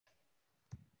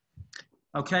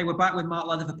Okay, we're back with Mark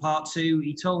Leather for part two.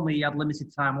 He told me he had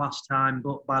limited time last time,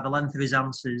 but by the length of his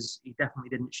answers, he definitely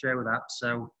didn't show that.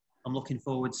 So I'm looking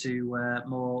forward to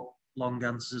more long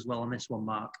answers as well on this one,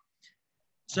 Mark.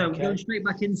 So going straight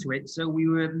back into it. So we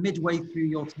were midway through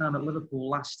your time at Liverpool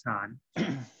last time.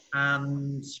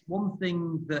 And one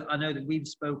thing that I know that we've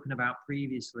spoken about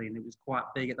previously, and it was quite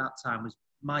big at that time, was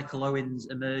Michael Owen's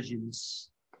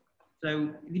emergence. So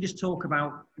if you just talk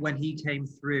about when he came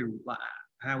through, like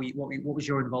what was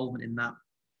your involvement in that?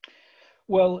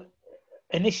 Well,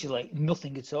 initially,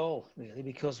 nothing at all, really,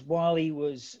 because while he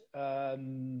was, I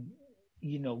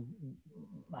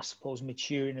suppose,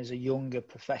 maturing as a younger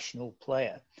professional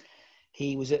player,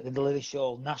 he was at the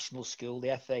Liverpool National School,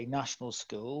 the FA National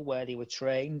School, where they were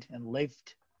trained and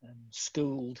lived and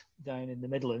schooled down in the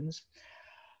Midlands.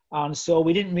 And so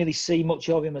we didn't really see much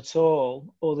of him at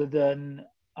all, other than,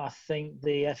 I think,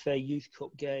 the FA Youth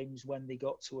Cup games when they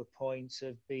got to a point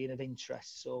of being of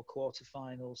interest. So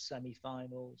quarterfinals,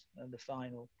 semi-finals and the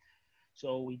final.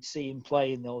 So we'd see him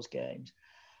play in those games.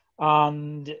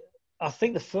 And I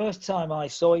think the first time I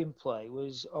saw him play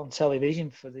was on television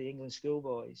for the England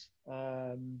schoolboys.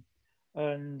 And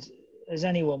as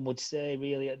anyone would say,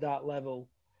 really, at that level,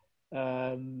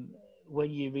 when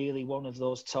you're really one of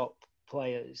those top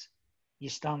players, you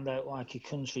stand out like a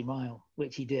country mile,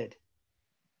 which he did,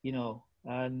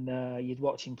 and you'd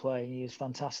watch him play and he was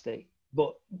fantastic.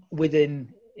 But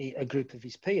within a group of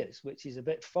his peers, which is a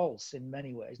bit false in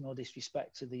many ways, no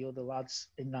disrespect to the other lads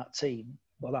in that team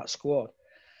or that squad.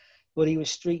 But he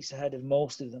was streets ahead of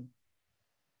most of them.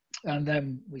 And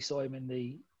then we saw him in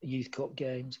the Youth Cup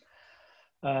games.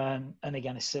 And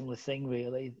again, a similar thing,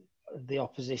 really. The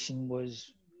opposition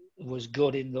was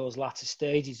good in those latter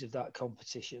stages of that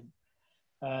competition,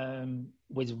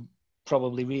 with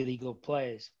probably really good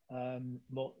players,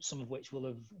 but some of which will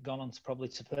have gone on to probably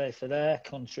to play for their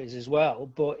countries as well.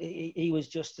 But he was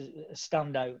just a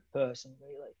standout person,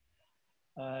 really.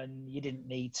 And you didn't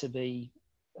need to be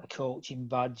a coaching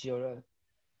badge or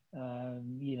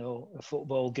a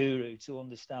football guru to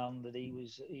understand that he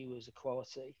was a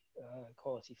quality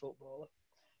footballer.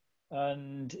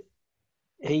 And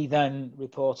he then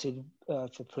reported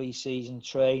for pre-season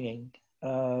training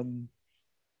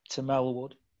to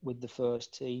Melwood with the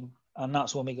first team, and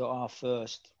that's when we got our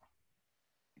first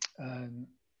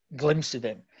glimpse of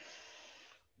him.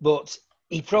 But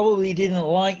he probably didn't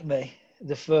like me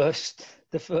the first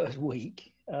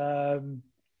week.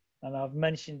 And I've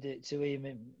mentioned it to him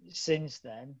since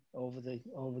then, over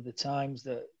the times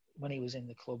that when he was in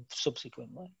the club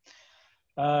subsequently,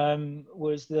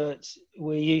 was that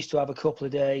we used to have a couple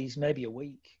of days, maybe a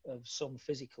week, of some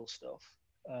physical stuff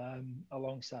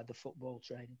alongside the football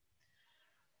training.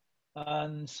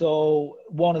 And so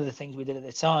one of the things we did at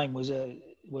the time was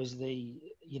the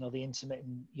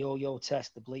intermittent yo-yo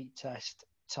test, the bleep test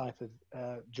type of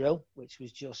drill, which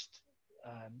was just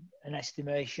an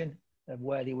estimation of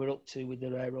where they were up to with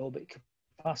their aerobic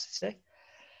capacity.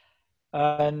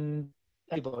 And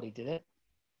everybody did it.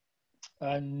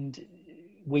 And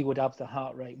we would have the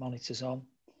heart rate monitors on,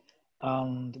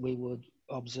 and we would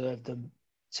observe them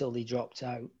till they dropped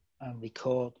out and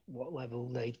record what level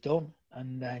they'd done,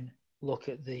 and then look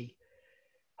at the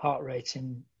heart rate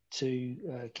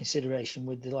into consideration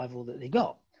with the level that they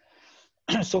got.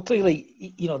 So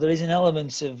clearly, there is an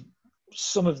element of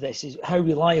some of this is how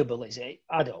reliable is it?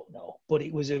 I don't know, but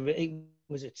it was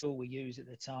a tool we used at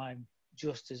the time,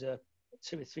 just as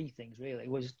two or three things really. It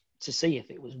was to see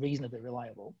if it was reasonably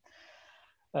reliable,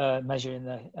 measuring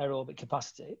the aerobic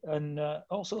capacity, and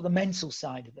also the mental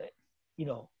side of it.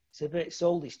 It's a bit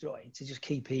soul destroying to just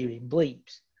keep hearing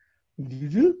bleeps.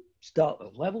 Start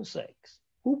at level 6,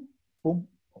 boom, boom,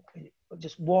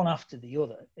 just one after the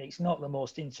other. It's not the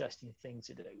most interesting thing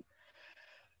to do.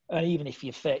 And even if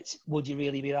you're fit, would you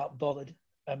really be that bothered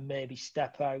and maybe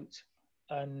step out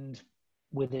and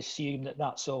would assume that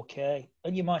that's okay?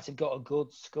 And you might have got a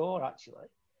good score, actually.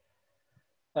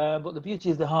 But the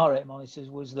beauty of the heart rate monitors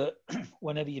was that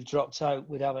whenever you've dropped out,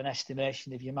 we'd have an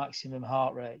estimation of your maximum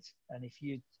heart rate. And if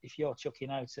you're chucking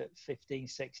out at 15,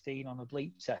 16 on a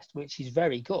bleep test, which is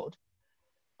very good,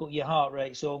 but your heart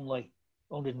rate's only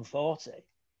 140,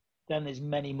 then there's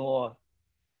many more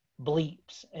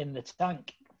bleeps in the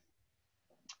tank.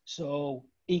 So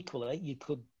equally, you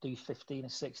could do 15 or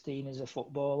 16 as a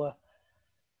footballer,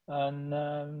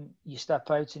 and you step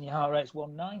out and your heart rate's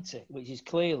 190, which is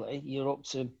clearly you're up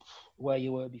to where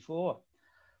you were before,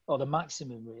 or the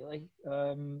maximum really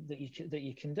that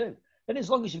you can do. And as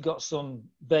long as you've got some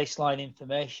baseline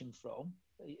information from,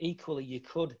 equally you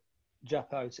could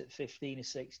drop out at 15 or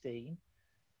 16,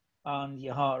 and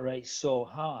your heart rate's so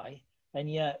high, and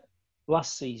yet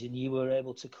last season you were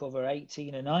able to cover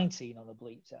 18 or 19 on the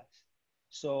bleep test.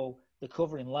 So they're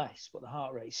covering less, but the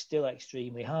heart rate is still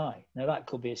extremely high. Now, that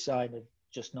could be a sign of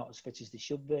just not as fit as they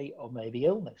should be, or maybe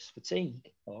illness, fatigue,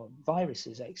 or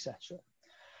viruses, etc.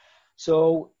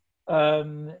 So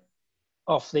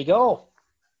off they go.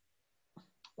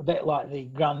 A bit like the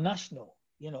Grand National,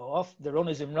 off the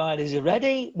runners and riders are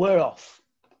ready, we're off.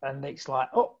 And it's like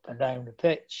up and down the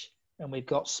pitch. And we've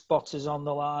got spotters on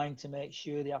the line to make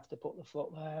sure they have to put the foot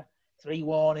there. 3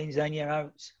 warnings, then you're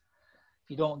out. If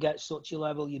you don't get such a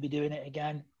level, you'll be doing it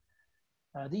again.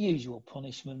 The usual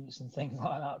punishments and things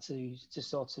like that to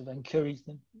sort of encourage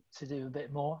them to do a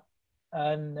bit more.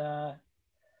 And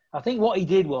I think what he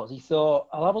did was he thought,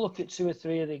 I'll have a look at 2 or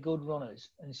 3 of the good runners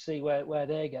and see where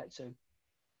they get to.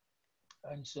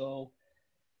 And so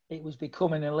it was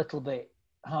becoming a little bit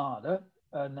harder,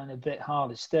 and then a bit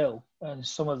harder still. And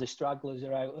some of the stragglers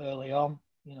are out early on,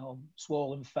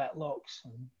 swollen fetlocks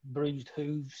and bruised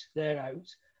hooves, they're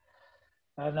out.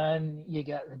 And then you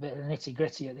get a bit of nitty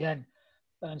gritty at the end.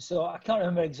 And so I can't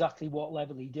remember exactly what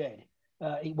level he did.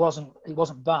 It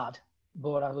wasn't bad,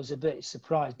 but I was a bit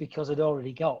surprised because I'd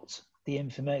already got the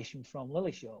information from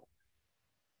Lillishall.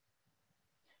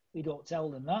 We don't tell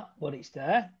them that, but it's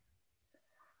there.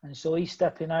 And so he's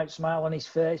stepping out, smile on his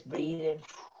face, breathing,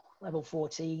 level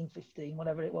 14, 15,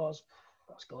 whatever it was.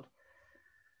 That's good.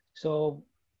 So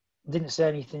didn't say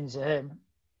anything to him.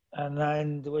 And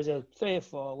then there was a 3 or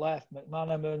 4 left.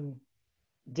 McManaman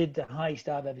did the highest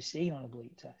I've ever seen on a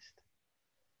bleep test.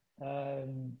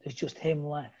 There's just him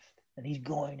left. And he's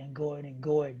going and going and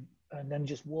going. And then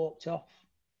just walked off.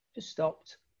 Just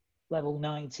stopped. Level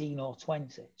 19 or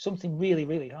 20. Something really,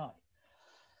 really high.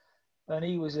 And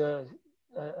he was a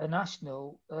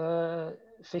national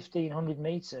 1,500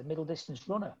 metre middle distance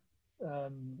runner,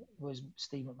 was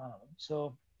Steve McManaman.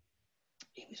 So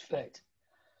he was fit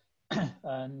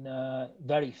and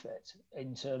very fit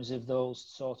in terms of those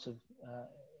sort of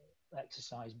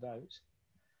exercise bouts.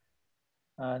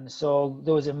 And so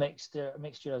there was a mixture,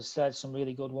 as I said, some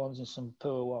really good ones and some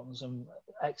poor ones, and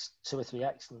 2 or 3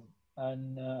 excellent.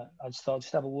 And I just thought,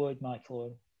 just have a word, Michael,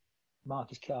 and mark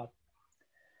his card.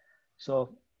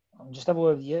 So I'll just have a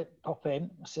word with you, pop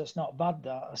in. I said, it's not bad,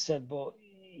 that. I said, but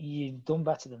you've done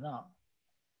better than that.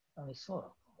 And he said,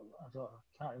 I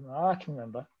can't remember. I can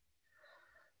remember.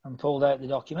 And pulled out the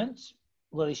documents.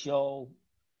 Lillishall,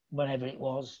 whenever it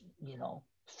was,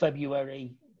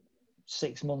 February,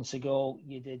 6 months ago,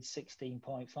 you did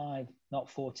 16.5, not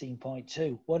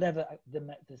 14.2, whatever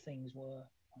the things were.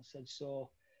 I said, so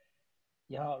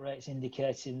your heart rate's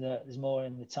indicating that there's more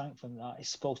in the tank from that. It's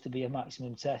supposed to be a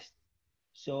maximum test.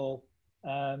 So,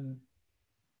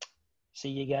 see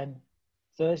you again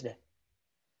Thursday.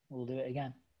 We'll do it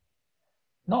again.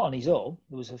 Not on his own.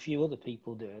 There was a few other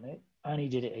people doing it, and he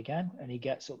did it again. And he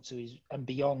gets up to his and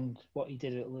beyond what he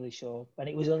did at Lillishall. And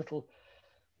it was a little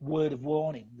word of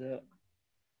warning that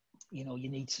you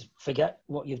need to forget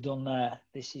what you've done there.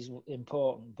 This is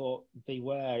important, but be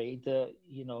wary that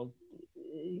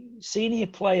senior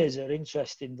players are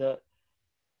interesting, that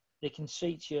they can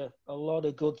teach you a lot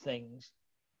of good things.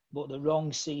 But the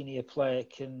wrong senior player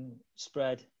can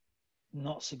spread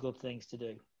not so good things to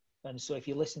do. And so if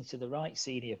you listen to the right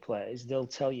senior players, they'll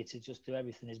tell you to just do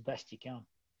everything as best you can.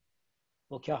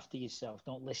 Look after yourself.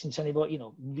 Don't listen to anybody.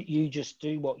 You just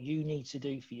do what you need to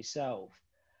do for yourself.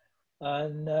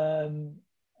 And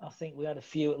I think we had a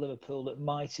few at Liverpool that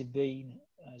might have been,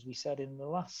 as we said in the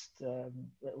last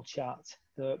little chat,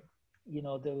 that,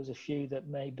 there was a few that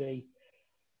maybe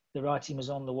the writing was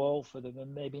on the wall for them,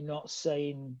 and maybe not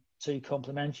saying too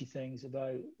complimentary things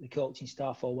about the coaching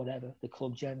staff or whatever, the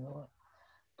club generally.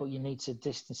 But you need to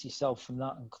distance yourself from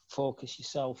that and focus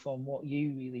yourself on what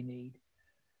you really need.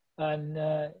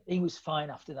 And he was fine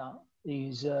after that. He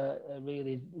was a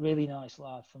really, really nice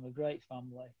lad from a great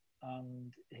family,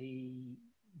 and he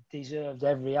deserved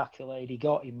every accolade he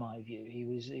got, in my view. He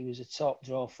was a top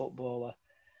draw footballer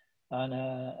and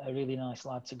a really nice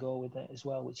lad to go with it as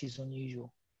well, which is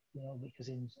unusual. Because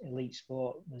in elite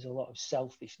sport, there's a lot of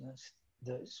selfishness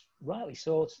that's rightly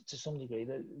so to some degree,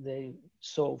 that they're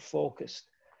so focused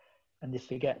and they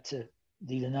forget to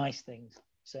do the nice things,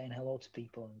 saying hello to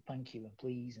people and thank you and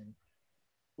please, and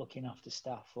looking after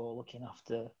staff or looking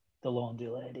after the laundry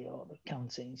lady or the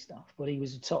canteen staff. But he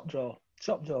was a top draw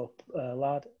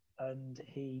lad, and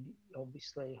he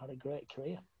obviously had a great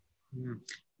career. And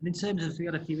in terms of, he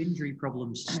had a few injury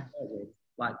problems to start with.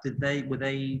 Like, were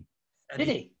they? Did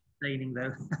he?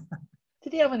 Though.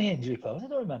 Did he have any injury problems? I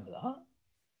don't remember that.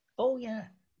 Oh yeah.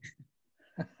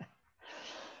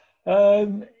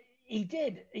 He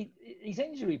did. His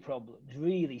injury problems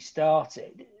really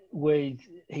started with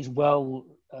his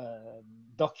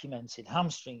documented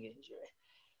hamstring injury,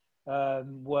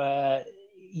 where,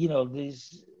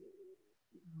 there's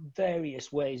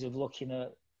various ways of looking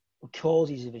at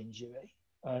causes of injury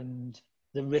and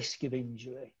the risk of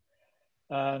injury.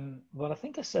 But I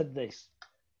think I said this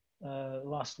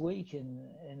last week in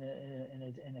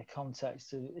a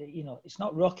context of, it's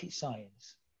not rocket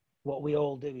science. What we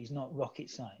all do is not rocket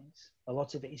science. A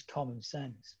lot of it is common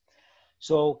sense.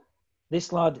 So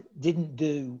this lad didn't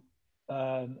do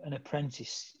an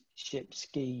apprenticeship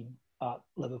scheme at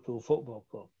Liverpool Football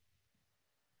Club.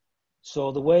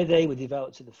 So the way they were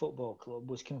developed at the football club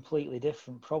was completely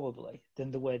different, probably,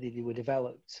 than the way they were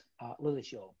developed at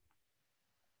Lillishall.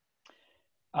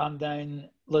 And then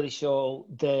Lillishall,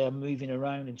 they are moving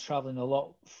around and travelling a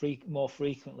lot more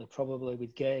frequently, probably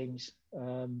with games,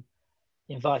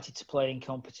 invited to play in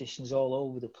competitions all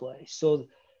over the place. So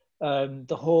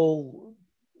the whole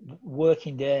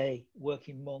working day,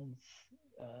 working month,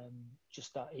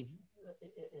 just that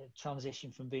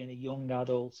transition from being a young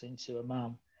adult into a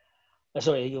man,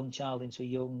 a young child into a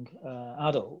young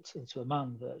adult, into a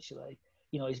man virtually,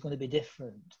 is going to be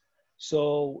different.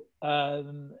 So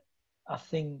I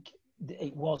think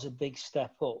it was a big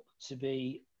step up to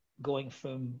be going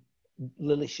from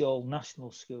Lillishall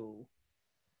National School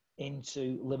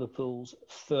into Liverpool's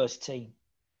first team.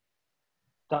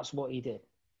 That's what he did.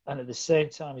 And at the same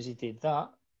time as he did that,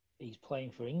 he's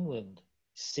playing for England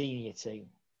senior team.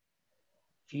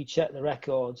 If you check the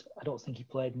records, I don't think he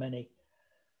played many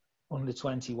under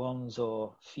 21s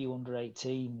or a few under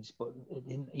 18s, but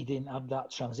he didn't have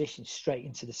that transition straight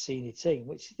into the senior team,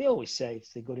 which they always say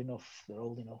if they're good enough, they're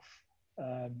old enough.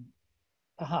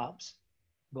 Perhaps,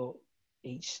 but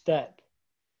each step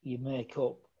you make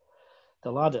up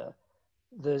the ladder,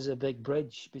 there's a big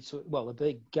bridge between, a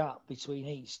big gap between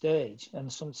each stage,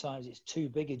 and sometimes it's too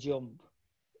big a jump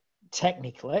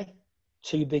technically,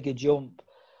 too big a jump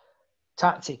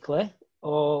tactically,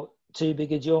 or too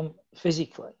big a jump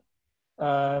physically.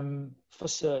 For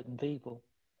certain people.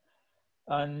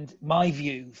 And my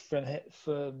view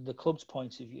from the club's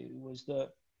point of view was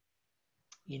that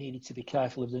you needed to be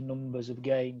careful of the numbers of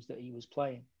games that he was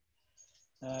playing.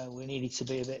 We needed to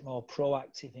be a bit more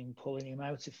proactive in pulling him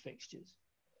out of fixtures.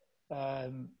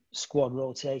 Squad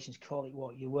rotations, call it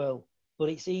what you will. But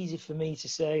it's easy for me to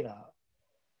say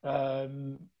that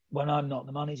when I'm not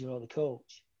the manager or the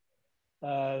coach.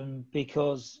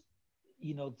 Because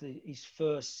his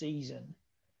first season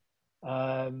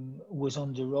was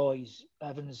under Roy's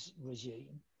Evans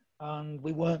regime, and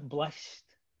we weren't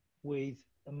blessed with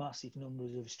a massive number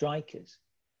of strikers.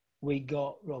 We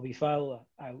got Robbie Fowler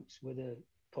out with a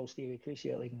posterior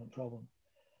cruciate ligament problem,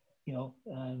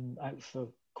 out for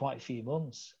quite a few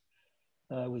months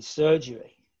with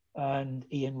surgery, and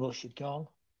Ian Rush had gone.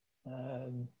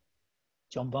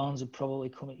 John Barnes had probably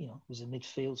come, was a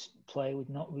midfield player, with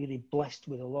not really blessed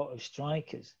with a lot of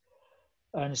strikers.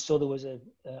 And so there was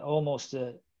almost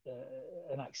an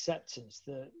acceptance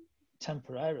that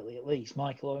temporarily, at least,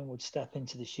 Michael Owen would step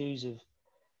into the shoes of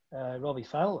Robbie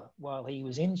Fowler while he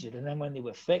was injured. And then when they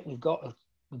were fit, we've got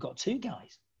two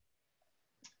guys.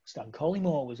 Stan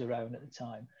Collymore was around at the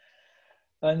time.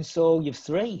 And so you've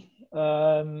three.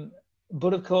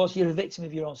 But of course, you're a victim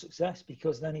of your own success,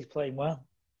 because then he's playing well.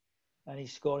 And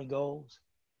he's scoring goals,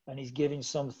 and he's giving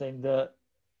something that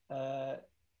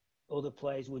other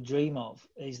players would dream of,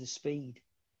 is the speed.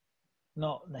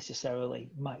 Not necessarily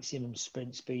maximum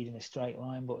sprint speed in a straight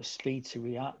line, but a speed to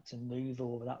react and move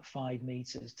over that 5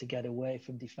 metres to get away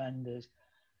from defenders,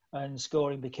 and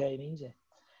scoring became easy.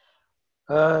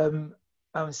 And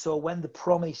so when the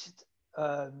promised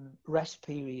rest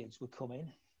periods were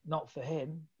coming, not for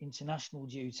him, international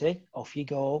duty, off you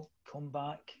go, come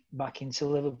back into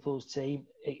Liverpool's team.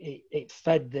 It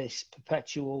fed this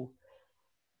perpetual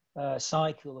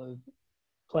cycle of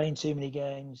playing too many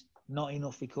games, not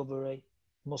enough recovery,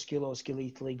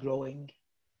 musculoskeletally growing,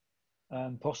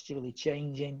 posturally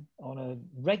changing on a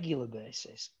regular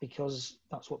basis, because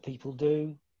that's what people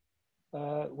do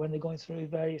when they're going through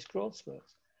various growth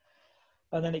spurts.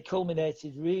 And then it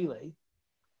culminated, really.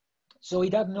 So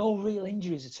he'd had no real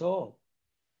injuries at all.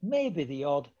 Maybe the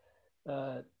odd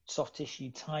soft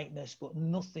tissue tightness, but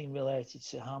nothing related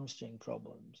to hamstring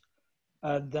problems.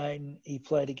 And then he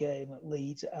played a game at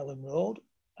Leeds at Ellen Road,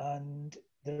 and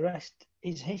the rest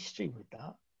is history with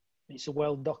that. It's a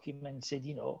well-documented,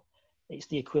 it's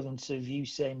the equivalent of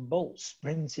Usain Bolt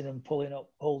sprinting and pulling up,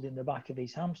 holding the back of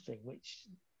his hamstring, which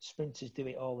sprinters do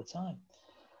it all the time.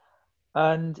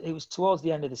 And it was towards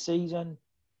the end of the season,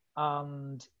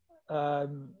 and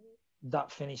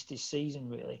that finished his season,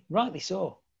 really. Rightly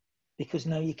so, because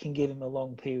now you can give him a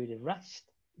long period of rest.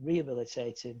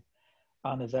 rehabilitating,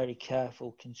 and a very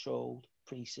careful, controlled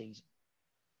pre-season?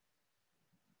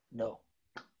 No.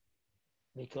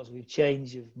 Because with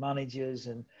change of managers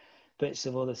and bits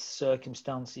of other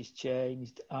circumstances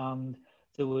changed, and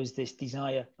there was this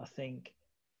desire, I think,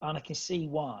 and I can see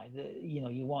why, that, you know,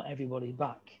 you want everybody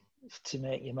back to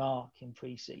make your mark in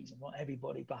pre-season, want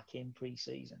everybody back in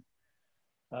pre-season.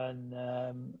 And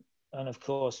of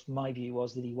course, my view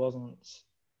was that he wasn't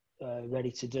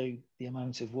ready to do the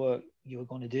amount of work you were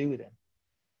going to do with him.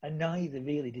 And neither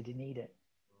really did he need it.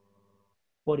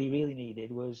 What he really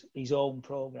needed was his own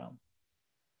programme.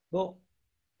 But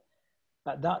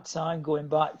at that time, going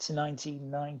back to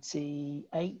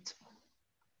 1998,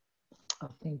 I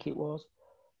think it was,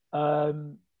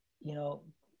 you know,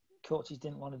 coaches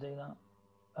didn't want to do that.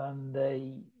 And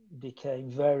they became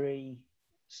very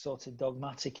sort of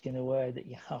dogmatic in a way that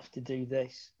you have to do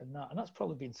this and that. And that's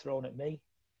probably been thrown at me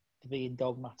for being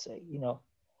dogmatic, you know,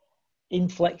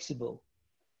 inflexible.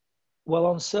 Well,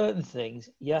 on certain things,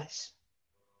 yes.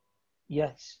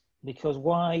 Yes. Because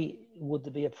why would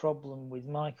there be a problem with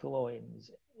Michael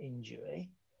Owen's injury?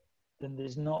 Then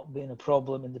there's not been a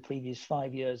problem in the previous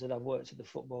 5 years that I've worked at the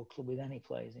football club with any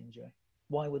player's injury.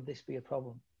 Why would this be a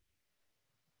problem?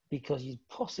 Because you're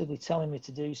possibly telling me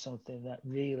to do something that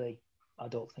really I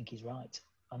don't think is right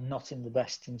and not in the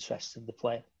best interests of the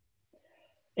player.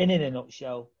 And in a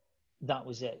nutshell, that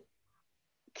was it.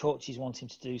 Coaches want him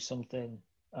to do something,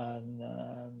 and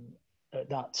at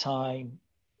that time,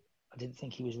 I didn't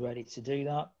think he was ready to do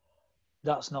that.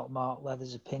 That's not Mark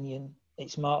Leather's opinion.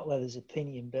 It's Mark Leather's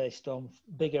opinion based on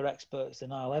bigger experts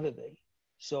than I'll ever be.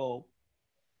 So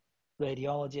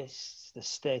radiologists, the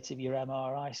state of your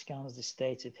MRI scans, the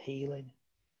state of healing,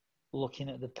 looking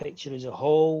at the picture as a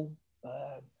whole,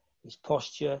 his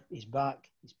posture, his back,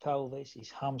 his pelvis, his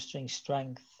hamstring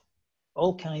strength,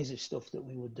 all kinds of stuff that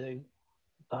we would do.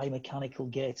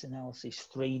 Biomechanical gait analysis,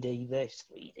 3D this,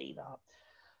 3D that.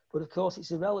 But of course,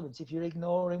 it's irrelevant if you're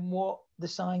ignoring what the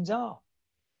signs are.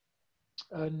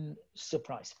 And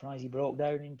surprise, surprise, he broke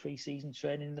down in pre-season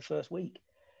training in the first week.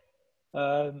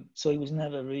 So he was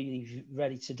never really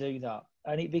ready to do that.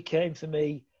 And it became for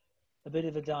me a bit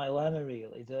of a dilemma,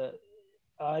 really, that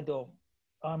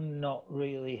I'm not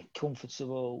really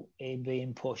comfortable in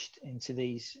being pushed into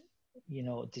these, you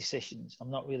know, decisions.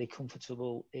 I'm not really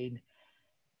comfortable in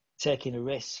taking a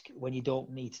risk when you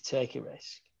don't need to take a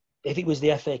risk. If it was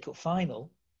the FA Cup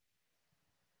final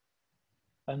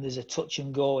and there's a touch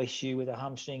and go issue with a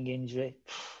hamstring injury,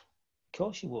 of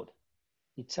course you would.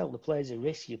 You'd tell the players a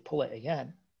risk, you'd pull it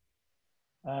again.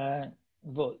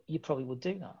 But you probably would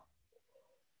do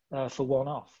that for one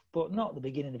off. But not at the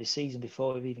beginning of the season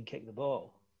before we've even kicked the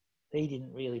ball. He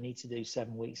didn't really need to do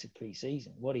 7 weeks of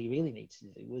pre-season. What he really needed to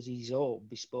do was his own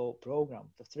bespoke programme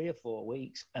for 3 or 4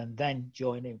 weeks and then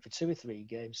join in for 2 or 3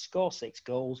 games, score 6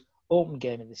 goals, open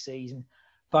game of the season,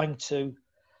 bang 2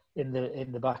 in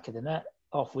the back of the net,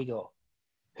 off we go.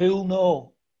 Who'll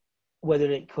know whether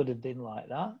it could have been like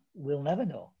that? We'll never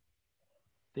know.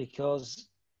 Because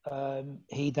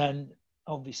he then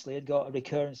obviously had got a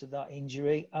recurrence of that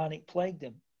injury and it plagued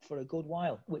him for a good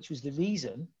while, which was the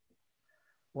reason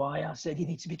why I said you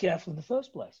need to be careful in the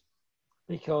first place.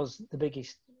 Because the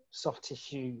biggest soft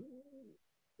tissue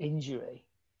injury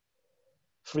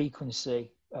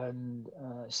frequency and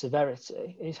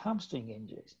severity is hamstring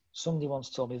injuries. Somebody once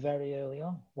told me very early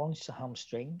on, once a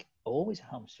hamstring, always a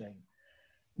hamstring,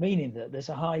 meaning that there's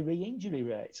a high re-injury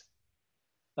rate.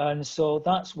 And so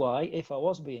that's why, if I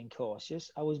was being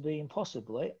cautious, I was being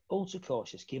possibly ultra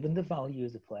cautious, given the value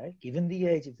of the player, given the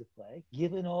age of the player,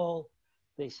 given all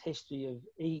this history of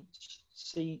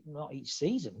not each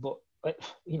season, but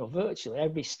you know, virtually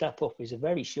every step up is a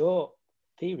very short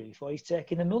period before he's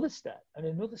taking another step and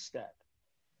another step.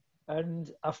 And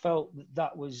I felt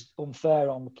that was unfair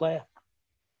on the player.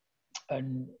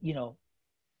 And, you know,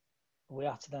 we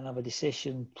had to then have a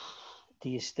decision. Do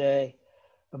you stay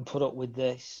and put up with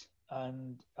this?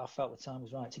 And I felt the time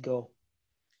was right to go.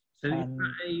 So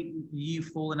you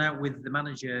falling out with the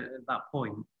manager at that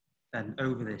point, then,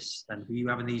 over this? Then were you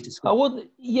having these discussions?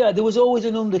 There was always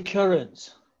an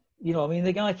undercurrent. You know, I mean,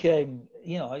 the guy came,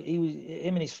 you know,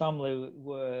 him and his family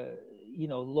were, you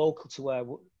know, local to where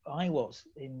I was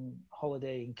in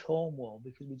holiday in Cornwall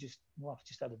because we just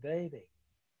had a baby.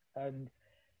 And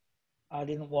I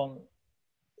didn't want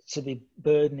to be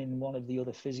burdening one of the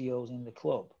other physios in the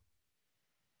club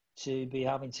to be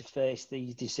having to face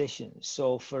these decisions.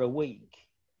 So for a week,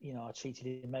 you know, I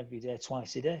treated him every day,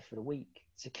 twice a day for a week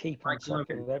to keep on top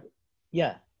of everything.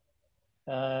 Yeah.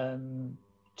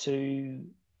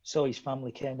 So his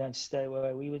family came down to stay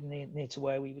where we would near to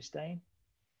where we were staying.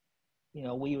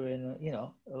 we were in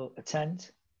a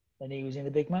tent, and he was in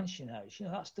a big mansion house.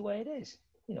 That's the way it is.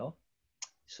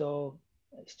 So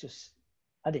it's just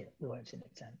we weren't in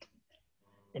a tent,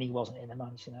 and he wasn't in a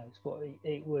mansion house, but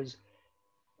it was.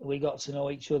 We got to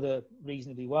know each other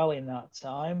reasonably well in that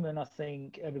time, and I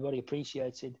think everybody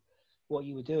appreciated what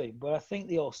you were doing. But I think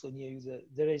they also knew that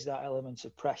there is that element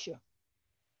of pressure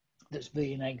that's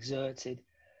being exerted,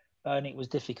 and it was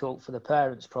difficult for the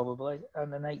parents probably,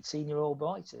 and an 18-year-old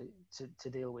boy to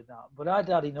deal with that. But I'd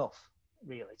had enough,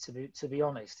 really, to be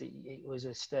honest. It was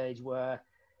a stage where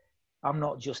I'm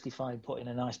not justifying putting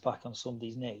an ice pack on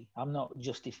somebody's knee. I'm not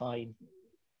justifying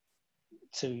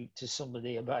to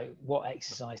somebody about what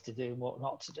exercise to do and what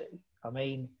not to do. I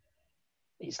mean,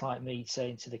 it's like me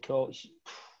saying to the coach,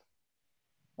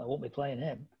 I won't be playing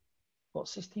him. What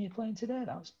system are you playing today?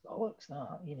 That's bollocks.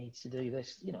 No, you need to do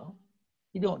this. You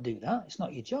don't do that. It's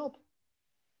not your job.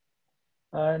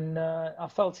 And I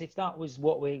felt if that was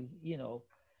what and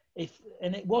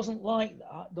it wasn't like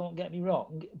that, don't get me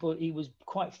wrong, but he was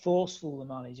quite forceful, the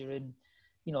manager, in,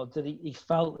 that he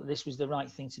felt that this was the right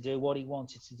thing to do, what he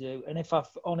wanted to do. And if I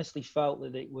honestly felt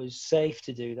that it was safe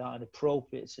to do that and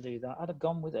appropriate to do that, I'd have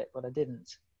gone with it, but I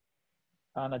didn't.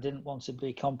 And I didn't want to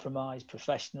be compromised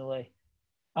professionally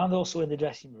and also in the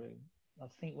dressing room. I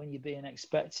think when you're being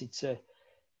expected to,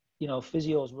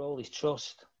 physio's role is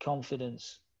trust,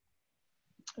 confidence,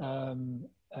 and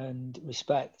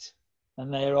respect.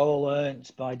 And they're all earned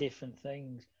by different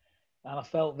things. And I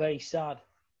felt very sad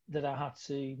that I had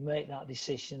to make that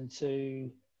decision to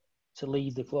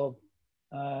leave the club.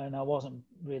 And I wasn't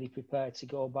really prepared to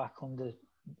go back under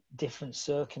different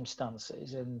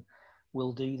circumstances and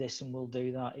we'll do this and we'll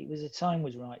do that. The time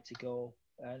was right to go.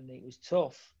 And it was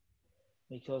tough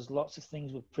because lots of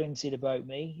things were printed about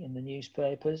me in the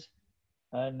newspapers.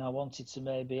 And I wanted to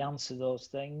maybe answer those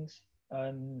things.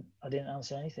 And I didn't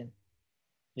answer anything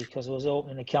because I was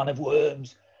opening a can of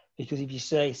worms. Because if you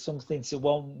say something to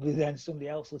one, then somebody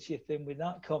else will chip in with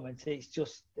that comment. It's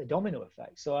just a domino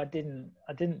effect. So I didn't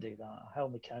do that. I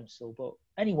held my counsel. But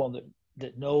anyone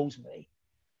that knows me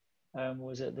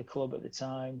was at the club at the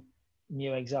time,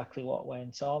 knew exactly what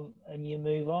went on, and you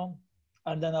move on.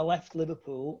 And then I left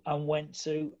Liverpool and went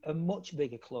to a much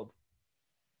bigger club.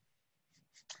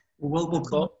 We'll come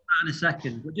on to that in a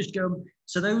second. We'll just go.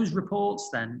 So those reports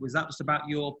then, was that just about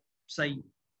your, say,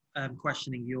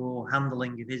 questioning your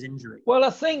handling of his injury? Well, I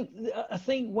think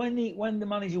when the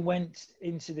manager went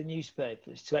into the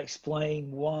newspapers to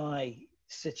explain why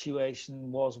the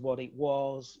situation was what it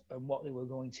was and what they were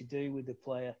going to do with the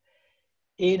player,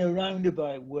 in a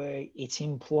roundabout way, it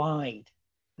implied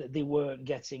that they weren't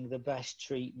getting the best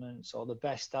treatments or the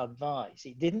best advice.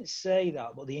 It didn't say that,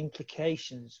 but the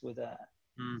implications were there.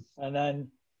 And then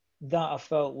that I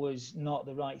felt was not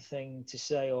the right thing to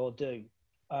say or do.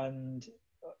 And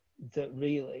that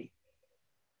really,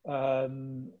 I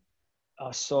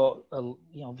sought,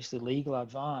 obviously legal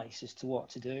advice as to what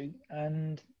to do.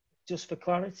 And just for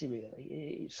clarity,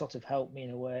 really, it sort of helped me in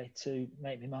a way to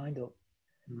make my mind up,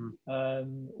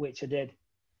 which I did.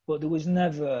 But there was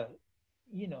never,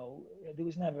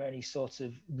 any sort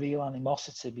of real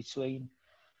animosity between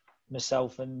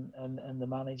myself and the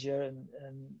manager. And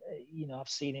I've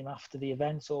seen him after the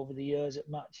event over the years at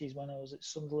matches when I was at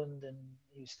Sunderland and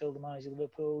he was still the manager of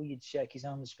Liverpool. You'd shake his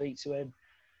hand and speak to him.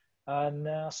 And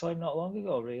I saw him not long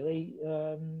ago, really,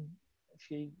 a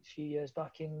few years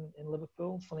back in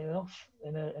Liverpool, funny enough,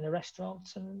 in a restaurant.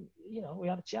 And, we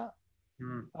had a chat,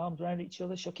 arms around each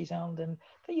other, shook his hand, and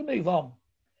then you move on.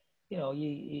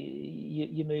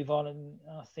 You move on, and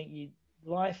I think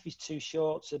life is too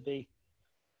short to be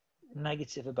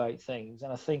negative about things.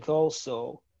 And I think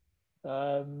also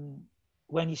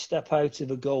when you step out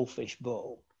of a goldfish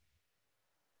bowl,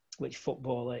 which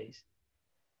football is,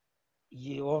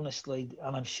 you honestly,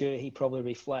 and I'm sure he probably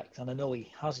reflects, and I know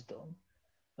he has done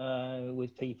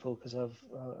with people, because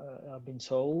I've been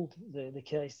told the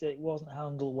case that it wasn't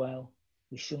handled well.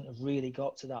 We shouldn't have really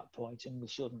got to that point, and we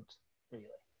shouldn't really,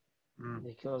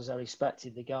 because I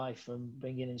respected the guy from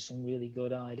bringing in some really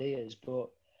good ideas, but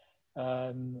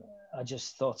I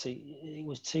just thought it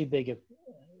was too big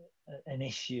an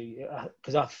issue,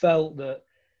 because I felt that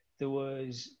there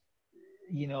was,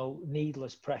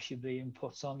 needless pressure being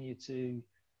put on you to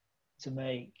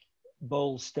make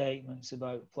bold statements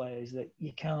about players that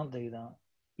you can't do that.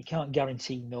 You can't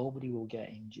guarantee nobody will get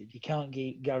injured. You can't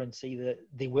guarantee that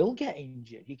they will get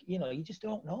injured. You just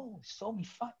don't know. There's so many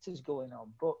factors going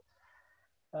on. But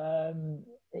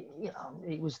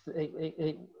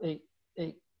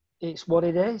it's what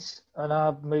it is, and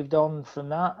I've moved on from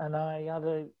that. And I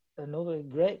had another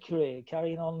great career,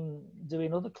 carrying on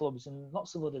doing other clubs and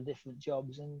lots of other different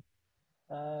jobs. And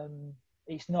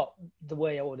It's not the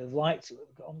way I would have liked to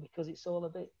have gone, because it's all a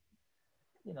bit,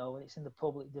 when it's in the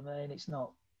public domain, it's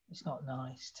not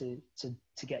nice to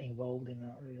get involved in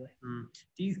that, really.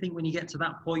 Do you think when you get to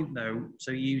that point, though,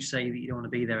 so you say that you don't want to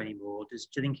be there anymore, do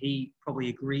you think he probably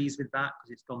agrees with that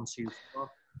because it's gone too far?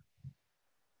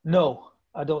 No,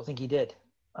 I don't think he did.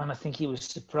 And I think he was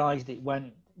surprised it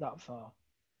went that far.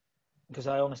 Because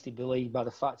I honestly believe, by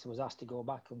the fact I was asked to go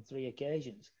back on 3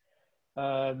 occasions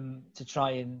to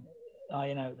try and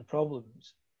iron out the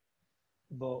problems,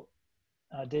 but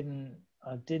I didn't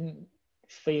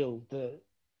feel that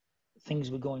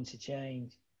things were going to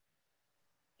change,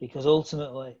 because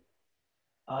ultimately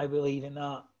I believe in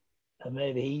that, and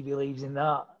maybe he believes in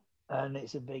that, and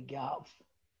it's a big gap,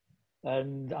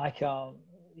 and I can't,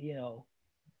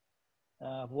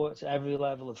 I've worked at every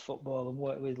level of football and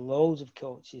worked with loads of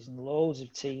coaches and loads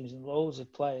of teams and loads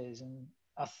of players, and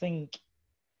I think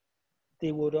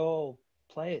they would all,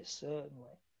 players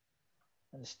certainly,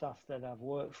 and the staff that I've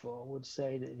worked for, would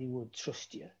say that they would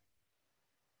trust you.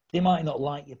 They might not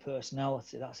like your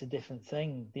personality. That's a different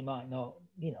thing. They might not,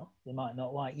 they might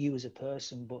not like you as a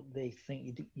person, but they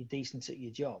think you're decent at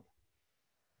your job.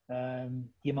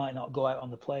 You might not go out on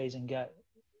the players and get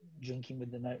drinking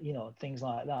with them, things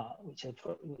like that, which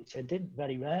I didn't.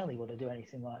 Very rarely would I do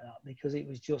anything like that, because it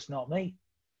was just not me.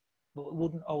 But it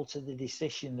wouldn't alter the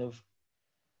decision of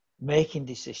making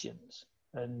decisions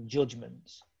and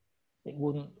judgments. It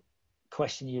wouldn't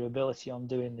question your ability on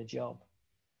doing the job.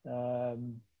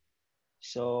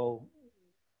 So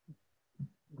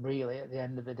really, at the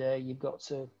end of the day, you've got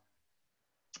to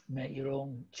make your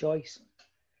own choice.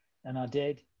 And I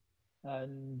did,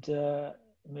 and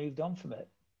moved on from it.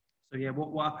 So yeah,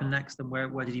 what happened next, and where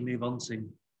did he move on to?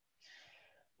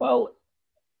 Well,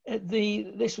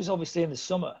 this was obviously in the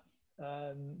summer,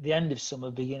 the end of summer,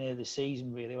 beginning of the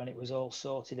season, really, when it was all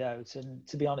sorted out. And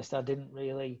to be honest, I didn't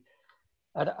really.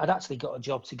 I'd actually got a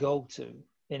job to go to,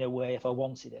 in a way, if I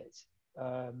wanted it,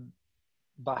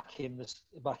 back in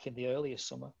the earlier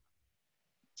summer.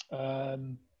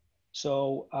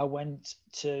 So I went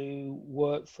to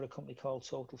work for a company called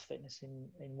Total Fitness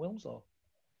in Wilmslow,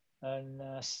 and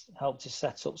helped to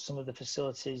set up some of the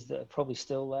facilities that are probably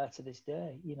still there to this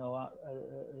day.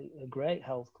 A great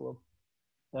health club,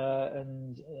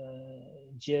 and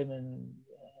gym and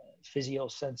physio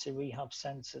centre, rehab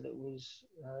centre that was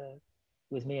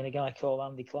with me and a guy called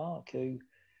Andy Clark, who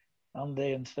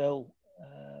Andy and Phil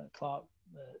Clark,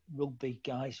 rugby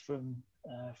guys from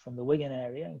the Wigan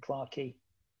area, and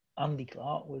Andy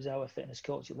Clark was our fitness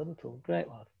coach at Liverpool. Great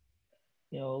lad.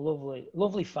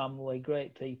 Lovely family,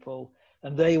 great people.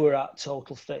 And they were at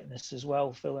Total Fitness as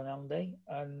well, Phil and Andy.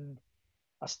 And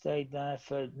I stayed there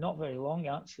for not very long,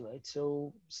 actually,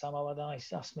 till Sam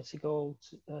Allardyce asked me to go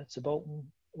to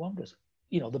Bolton Wanderers.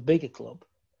 The bigger club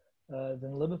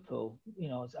than Liverpool.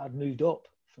 I'd moved up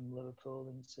from Liverpool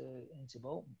into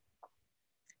Bolton.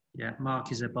 Yeah,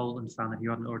 Mark is a Bolton fan, if you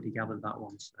hadn't already gathered that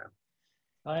one. So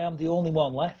I am the only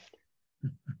one left.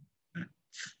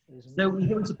 So you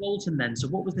go into Bolton then. So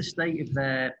what was the state of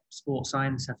their sports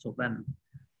science setup then?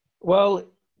 Well,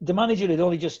 the manager had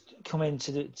only just come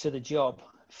into the job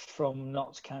from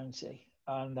Notts County,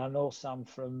 and I know Sam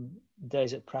from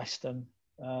days at Preston,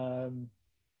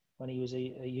 when he was a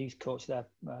youth coach there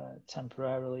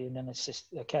temporarily, and then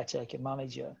a caretaker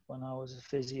manager when I was a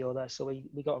physio there. So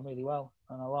we got on really well,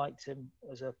 and I liked him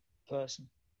as a person.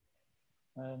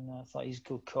 And I thought he's a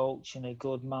good coach and a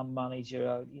good man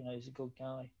manager. He's a good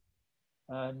guy.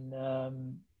 And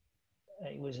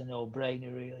it was a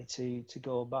no-brainer, really, to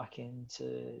go back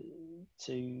into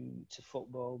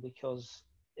football, because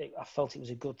I felt it was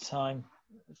a good time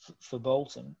for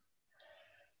Bolton,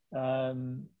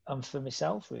 and for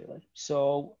myself, really.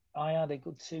 So I had a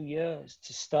good 2 years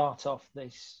to start off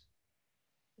this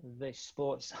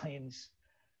sports science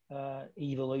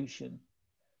evolution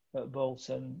at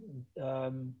Bolton,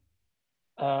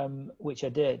 which I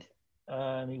did.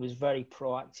 He was very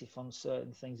proactive on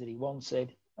certain things that he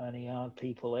wanted, and he had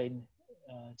people in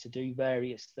to do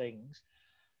various things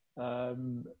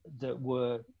that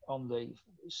were on the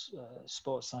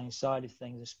sports science side of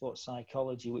things, and sports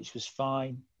psychology, which was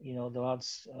fine. The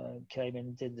lads came in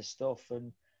and did the stuff,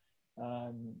 and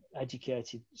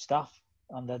educated staff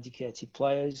and educated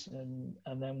players,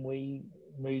 and then we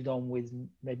moved on with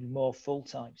maybe more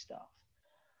full-time staff.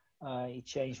 He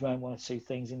changed around one or two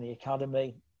things in the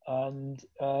academy, and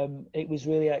it was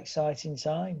really exciting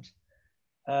times.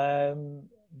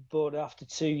 But after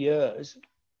 2 years,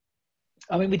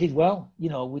 we did well.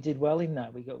 We did well in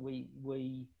that.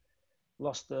 We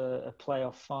lost a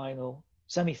playoff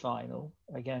semi-final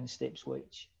against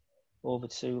Ipswich, over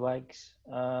 2 legs,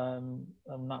 and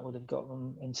that would have got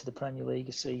them into the Premier League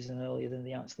a season earlier than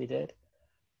they actually did.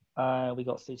 We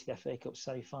got through to the FA Cup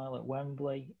semi-final at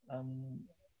Wembley, and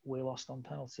we lost on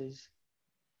penalties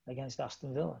against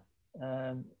Aston Villa.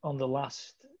 On the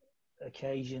last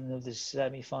occasion of the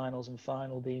semi-finals and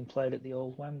final being played at the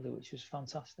old Wembley, which was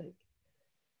fantastic.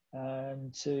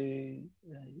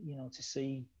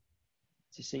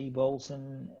 To see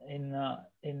Bolton in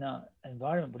that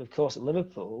environment, but of course at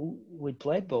Liverpool we'd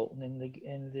played Bolton in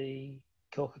the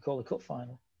Coca-Cola Cup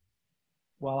final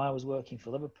while I was working for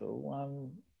Liverpool.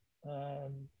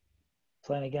 I'm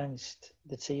playing against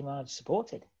the team I'd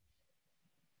supported,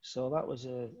 so that was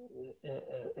a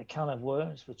can of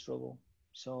worms for trouble.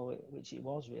 Which it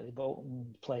was really.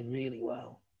 Bolton played really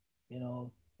well,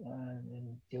 and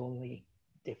the only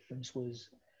difference was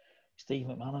Steve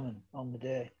McManaman on the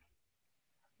day.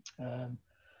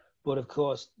 But of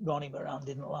course, Ronnie Moran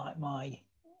didn't like my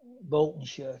Bolton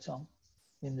shirt on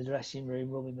in the dressing room,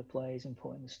 rubbing the players and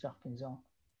putting the strappings on.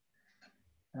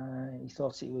 He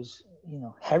thought it was,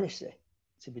 heresy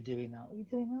to be doing that. What are you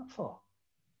doing that for?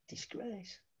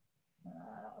 Disgrace.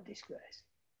 Disgrace.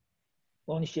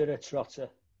 Once you're a trotter,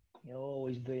 you'll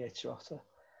always be a trotter.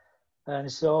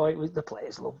 And so the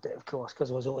players loved it, of course, because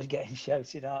I was always getting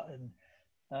shouted at. And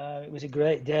it was a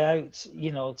great day out,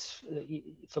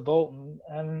 for Bolton.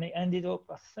 And it ended up,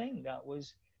 I think that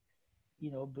was,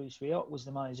 Bruce Rioch was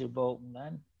the manager of Bolton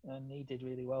then. And he did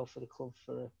really well for the club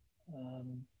for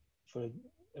a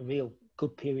real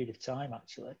good period of time,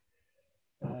 actually,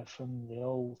 from the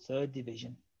old third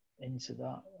division into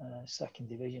that second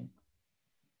division.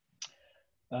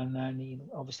 And then he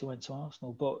obviously went to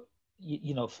Arsenal. But,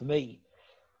 for me,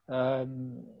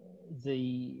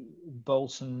 the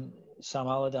Bolton Sam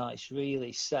Allardyce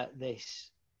really set this.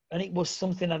 And it was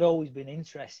something I'd always been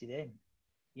interested in,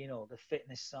 the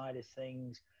fitness side of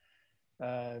things,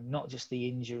 not just the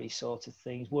injury sort of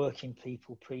things, working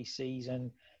people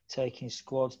pre-season, taking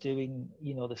squads, doing,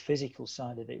 the physical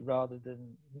side of it rather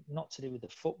than not to do with the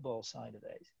football side of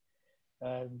it.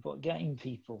 But getting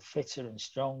people fitter and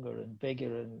stronger and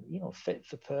bigger and, fit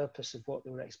for purpose of what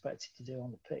they were expected to do on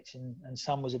the pitch. And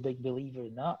Sam was a big believer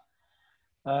in that.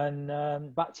 And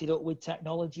backed it up with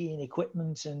technology and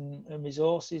equipment and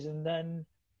resources. And then,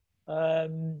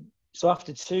 so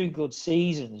after 2 good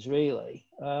seasons, really,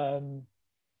 I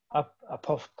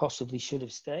possibly should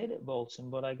have stayed at Bolton,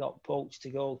 but I got poached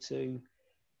to go to,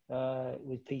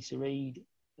 with Peter Reid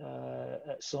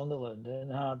at Sunderland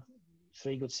and had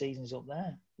 3 good seasons up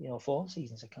there. 4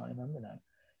 seasons, I can't remember now.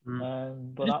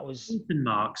 But that was...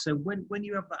 Mark, so when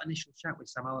you have that initial chat with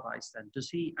Sam Allardyce, then, does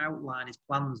he outline his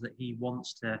plans that he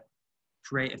wants to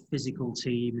create a physical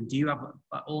team? And do you have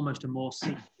almost a more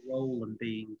senior role than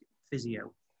being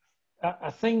physio?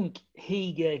 I think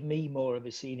he gave me more of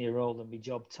a senior role than my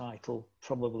job title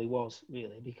probably was,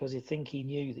 really, because I think he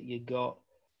knew that you'd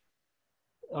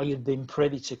been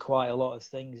privy to quite a lot of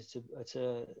things at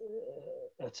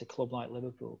a club like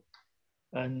Liverpool.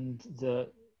 And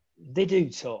they do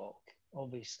talk,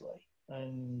 obviously,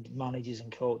 and managers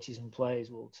and coaches and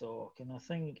players will talk. And I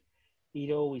think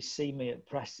he'd always see me at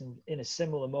Preston in a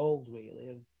similar mould, really,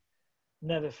 of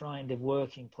never frightened of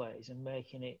working players and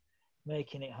making it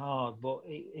hard. But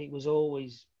it was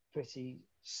always pretty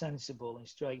sensible and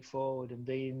straightforward, and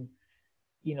being,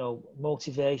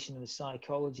 motivation and the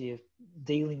psychology of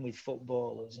dealing with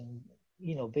footballers and,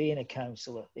 being a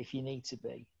counsellor if you need to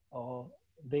be, or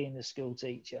being the school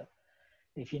teacher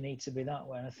if you need to be that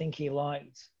way. And I think he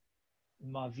liked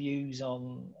my views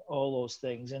on all those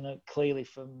things. And clearly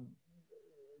from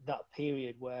that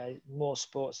period where more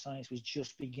sports science was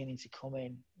just beginning to come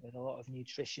in with a lot of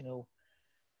nutritional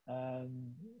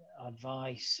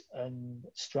advice and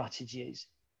strategies.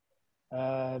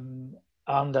 And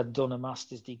I'd done a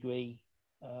master's degree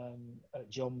at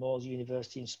John Moores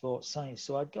University in Sports Science.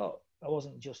 So I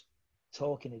wasn't just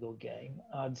talking a good game.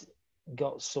 I'd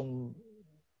got some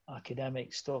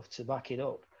academic stuff to back it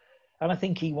up. And I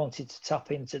think he wanted to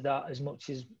tap into that as much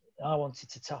as I wanted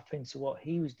to tap into what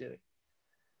he was doing.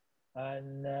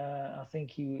 And I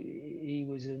think he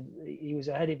was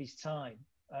ahead of his time.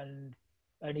 And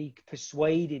he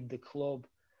persuaded the club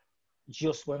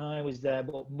just when I was there,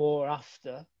 but more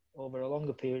after, over a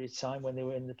longer period of time when they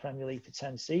were in the Premier League for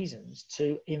 10 seasons,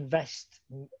 to invest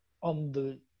on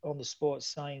the sports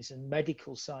science and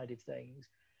medical side of things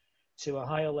to a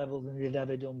higher level than they'd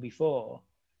ever done before,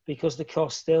 because the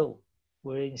costs still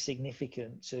were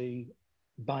insignificant to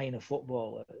buying a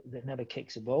footballer that never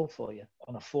kicks a ball for you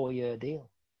on a 4-year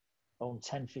deal on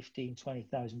 10, 15,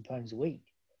 20,000 pounds a week.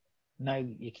 Now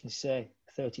you can say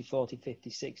 30, 40, 50,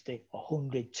 60,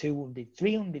 100, 200,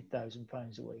 300,000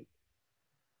 pounds a week.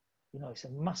 It's a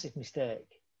massive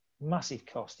mistake, massive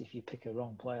cost if you pick a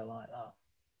wrong player like that.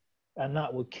 And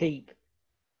that would keep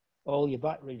all your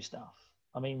backroom staff.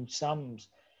 I mean, Sam's,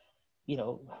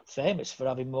 famous for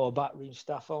having more backroom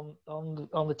staff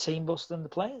on the team bus than the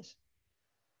players.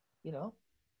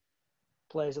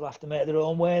 Players will have to make their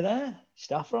own way there.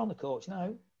 Staff are on the coach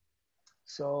now.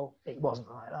 So it wasn't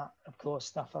like that. Of course,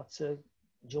 staff had to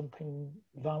jump in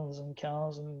vans and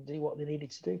cars and do what they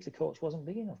needed to do because the coach wasn't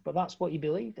big enough. But that's what you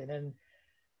believed in. And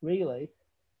really,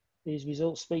 these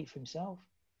results speak for himself.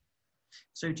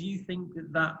 So do you think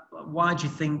why do you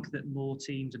think that more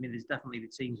teams, I mean, there's definitely the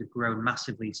teams have grown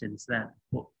massively since then,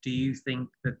 but do you think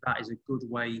that is a good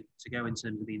way to go in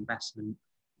terms of the investment?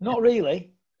 Not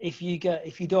really. If you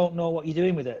don't know what you're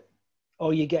doing with it,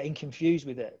 or you're getting confused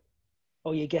with it,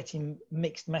 or you're getting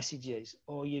mixed messages,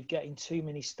 or you're getting too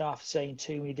many staff saying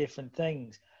too many different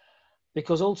things.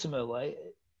 Because ultimately,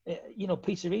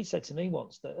 Peter Reid said to me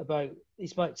once that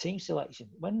it's about team selection.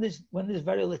 When there's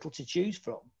very little to choose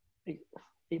from,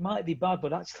 it might be bad,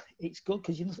 but actually it's good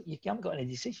because you haven't got any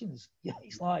decisions.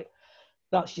 It's like,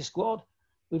 that's your squad.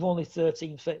 We've only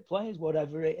 13 fit players,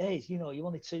 whatever it is. You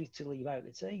only 2 to leave out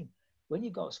the team. When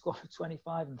you've got a squad of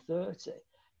 25 and 30,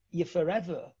 you're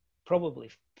forever probably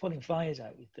putting fires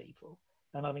out with people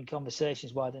and having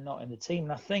conversations why they're not in the team.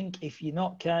 And I think if you're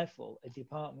not careful, a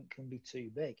department can be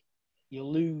too big. You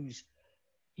lose,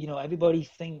 everybody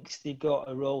thinks they've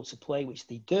got a role to play, which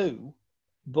they do,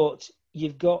 but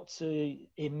you've got to,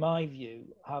 in my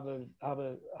view, have a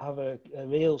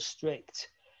real strict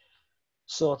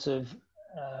sort of,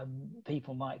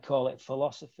 people might call it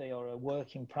philosophy or a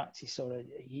working practice, or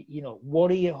what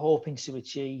are you hoping to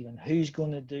achieve, and who's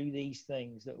going to do these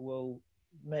things that will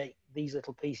make these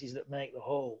little pieces that make the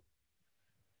whole.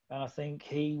 And I think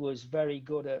he was very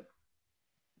good at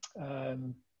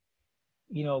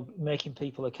making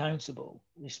people accountable,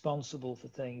 responsible for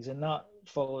things, and that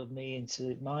followed me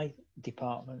into my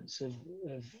departments of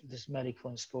this medical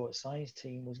and sports science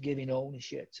team, was giving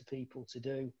ownership to people to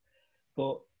do,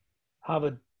 but have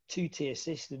a 2-tier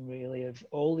system really of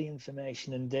all the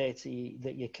information and data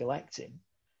that you're collecting.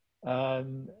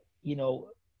 The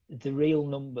real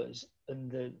numbers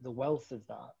and the wealth of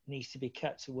that needs to be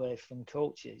kept away from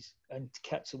coaches and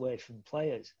kept away from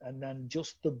players. And then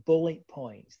just the bullet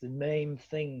points, the main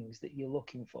things that you're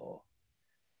looking for,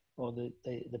 or the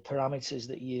parameters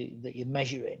that you're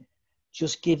measuring,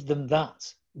 just give them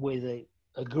that with a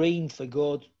green for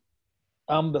good,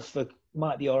 amber for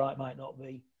might be all right, might not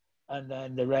be, and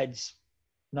then the reds,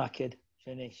 knackered,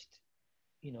 finished,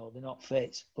 they're not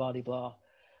fit, blah, blah, blah,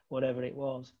 whatever it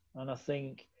was. And I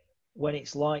think when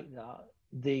it's like that,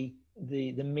 the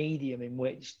medium in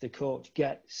which the coach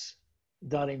gets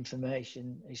that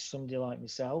information is somebody like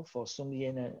myself, or somebody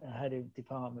in a head of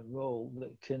department role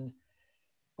that can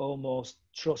almost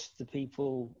trust the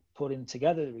people putting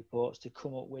together the reports to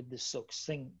come up with the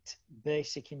succinct,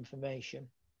 basic information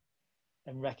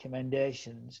and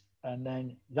recommendations, and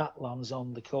then that lands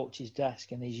on the coach's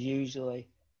desk and is usually,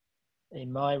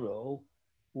 in my role,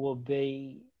 would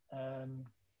be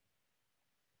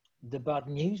the bad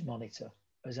news monitor,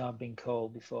 as I've been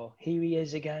called before. Here he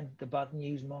is again, the bad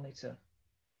news monitor.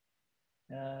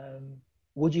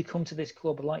 Would you come to this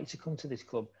club? I'd like you to come to this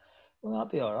club. Well,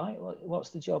 that'd be all right. What's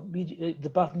the job?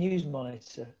 The bad news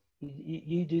monitor.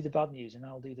 You do the bad news and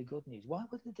I'll do the good news. Why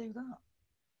would they do that?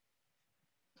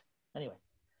 Anyway.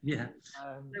 Yeah.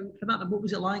 So for that, what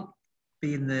was it like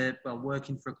being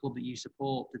working for a club that you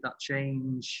support? Did that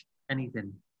change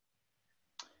anything?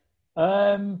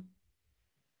 I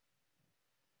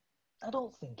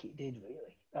don't think it did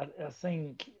really. I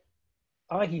think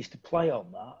I used to play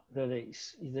on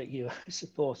that you're a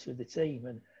supporter of the team,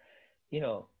 and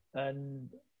and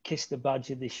kiss the badge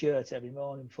of the shirt every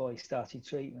morning before you started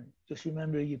treatment. Just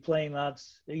remember who you're playing,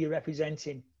 lads, who you're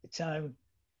representing, the town.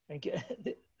 And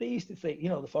they used to think,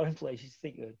 the foreign players used to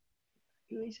think,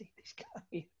 who is he, this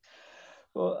guy?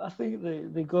 But I think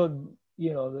the good,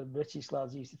 the British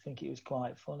lads used to think it was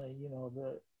quite funny,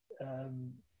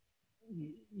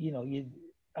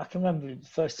 I can remember the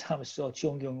first time I saw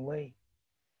Chung Young Lee.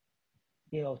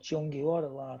 Chungy, what a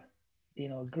lad.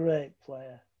 Great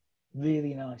player,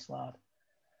 really nice lad.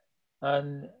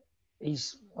 And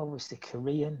he's obviously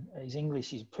Korean. His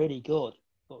English is pretty good,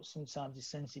 but sometimes his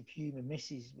sense of humour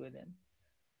misses with him.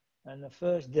 And the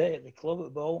first day at the club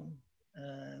at Bolton,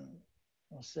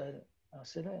 I said,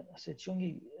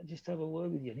 Chungy, I just have a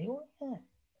word with you. And he went, yeah.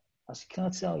 I said, can I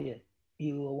tell you,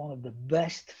 you were one of the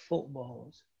best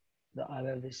footballers that I've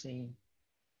ever seen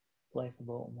play for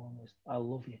Bolton Wanderers. I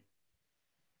love you.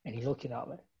 And he's looking at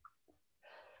me.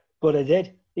 But I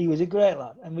did. He was a great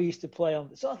lad, and we used to play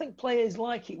on. So I think players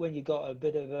like it when you got a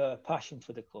bit of a passion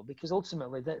for the club, because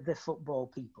ultimately they're football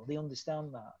people. They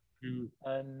understand that,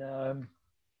 and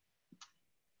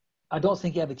I don't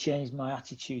think it ever changed my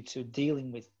attitude to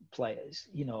dealing with players.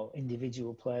 You know,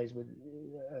 individual players with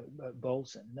at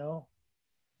Bolton. No,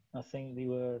 I think they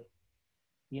were.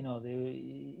 You know,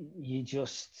 you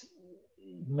just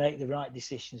make the right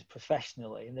decisions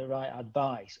professionally and the right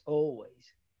advice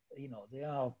always. You know, they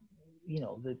are, you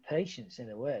know, the patience in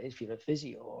a way. If you're a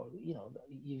physio, or you know,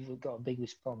 you've got a big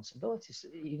responsibility,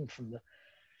 even from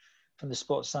the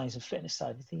sports science and fitness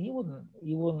side of the thing. You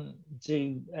wouldn't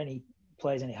do any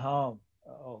players any harm,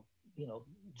 or you know,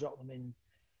 drop them in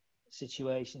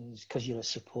situations because you're a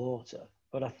supporter.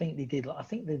 But I think they did. I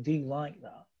think they do like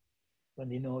that when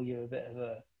they know you're a bit of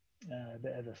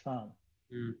a fan.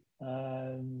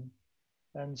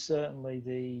 And certainly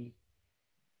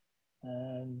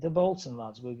the Bolton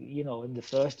lads were, you know, in the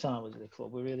first time I was at the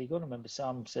club, were really good. I remember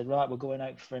Sam said, right, we're going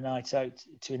out for a night out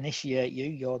to initiate you.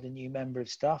 You're the new member of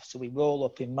staff. So we roll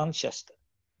up in Manchester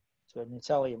to an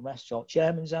Italian restaurant.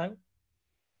 Chairman's out.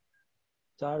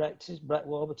 Directors, Brett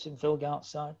Warburton, Phil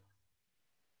Gartside.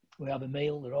 We have a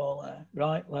meal. They're all there.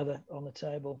 Right, leather on the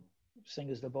table.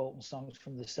 Sing us the Bolton songs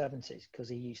from the 70s, because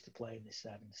he used to play in the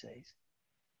 70s.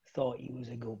 Thought he was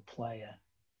a good player.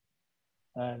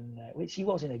 And which he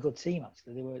was in a good team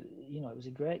actually. They were, you know, it was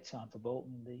a great time for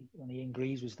Bolton. When Ian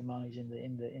Greaves was the manager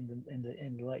in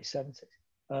the late 70s,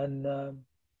 and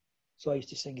so I used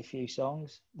to sing a few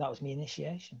songs. That was my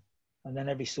initiation, and then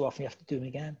every so often you have to do them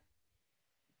again.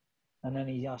 And then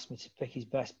he asked me to pick his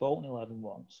best Bolton 11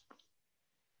 once,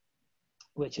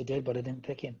 which I did, but I didn't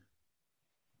pick him.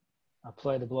 I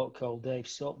played a bloke called Dave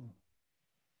Sutton,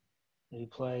 who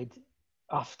played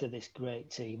after this great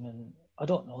team, and I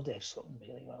don't know Dave Sutton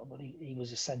really well, but he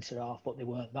was a centre half, but they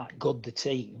weren't that good, the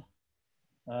team.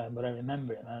 But I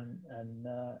remember him, and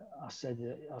I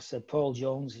said Paul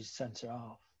Jones is centre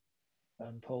half,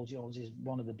 and Paul Jones is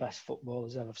one of the best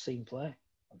footballers I've ever seen play.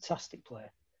 Fantastic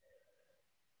player.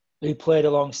 Who played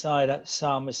alongside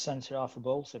Sam as centre half for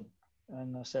Bolton,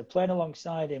 and I said playing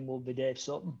alongside him will be Dave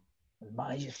Sutton. And the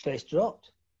manager's face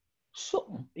dropped.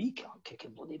 Sutton, he can't kick a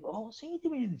bloody ball. What's he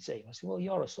doing in the team? I said, well,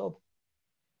 you're a sub.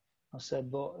 I said,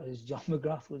 but as John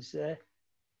McGrath would say,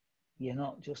 you're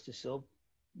not just a sub,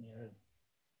 you're a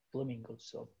blooming good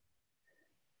sub.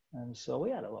 And so we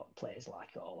had a lot of players like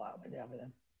all that. We were having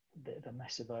a bit of a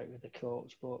mess about with the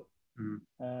coach, but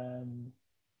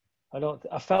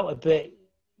I felt a bit,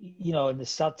 you know, in the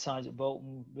sad times at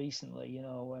Bolton recently, you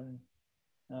know, when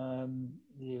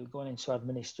they were going into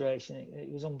administration,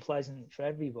 it was unpleasant for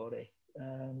everybody.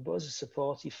 But as a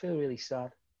supporter, you feel really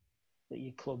sad that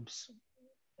your club's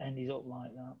ended up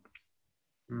like that.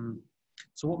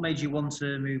 So what made you want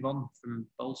to move on from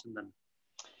Bolton then?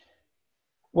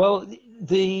 Well,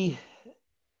 the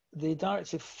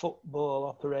director of football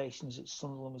operations at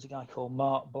Sunderland was a guy called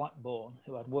Mark Blackburn,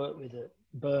 who I'd worked with at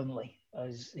Burnley,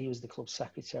 as he was the club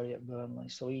secretary at Burnley,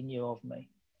 so he knew of me.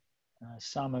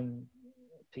 Sam and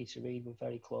Peter Reid were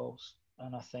very close,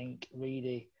 and I think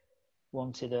Reedy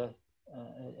wanted a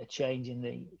change in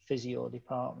the physio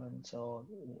department or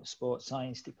sports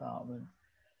science department,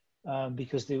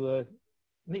 because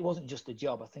it wasn't just a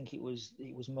job. I think it was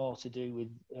more to do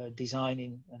with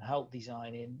designing and help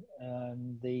designing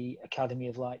the Academy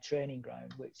of Light training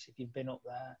ground, which if you've been up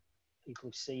there, people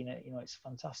have seen it. You know, it's a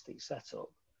fantastic setup.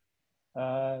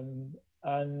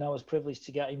 And I was privileged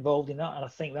to get involved in that. And I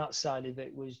think that side of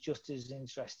it was just as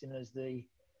interesting as the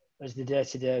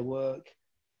day-to-day work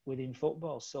within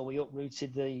football. So we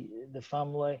uprooted the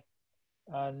family,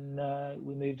 and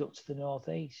we moved up to the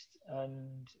northeast.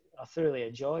 And I thoroughly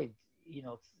enjoyed, you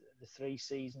know, the 3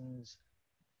 seasons,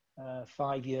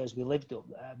 5 years we lived up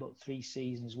there, but 3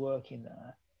 seasons working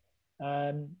there.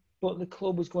 But the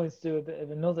club was going through a bit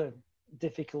of another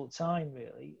difficult time,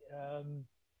 really.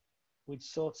 We'd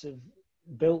sort of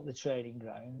built the training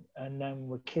ground, and then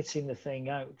we're kitting the thing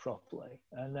out properly,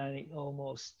 and then it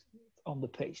almost on the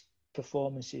pitch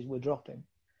performances were dropping,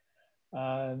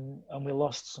 and we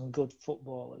lost some good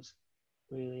footballers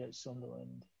really at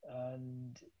Sunderland,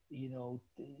 and you know,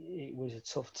 it was a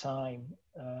tough time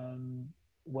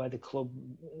where the club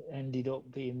ended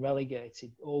up being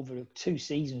relegated over 2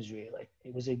 seasons. Really,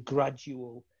 it was a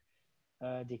gradual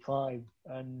decline,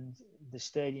 and the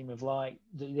Stadium of Light,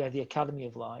 the Academy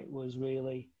of Light, was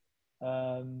really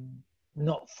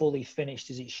not fully finished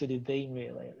as it should have been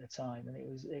really at the time, and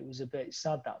it was a bit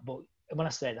sad that. But when I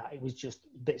say that, it was just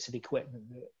bits of equipment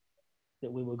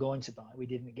that we were going to buy, we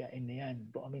didn't get in the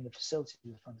end. But I mean, the facilities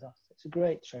were fantastic. It's a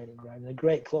great training ground and a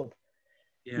great club.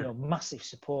 You know, massive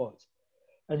support.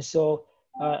 And so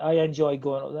I enjoy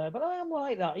going up there, but I am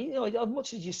like that. You know, as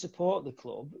much as you support the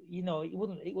club, you know, it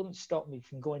wouldn't stop me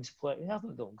from going to play. I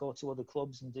haven't done go to other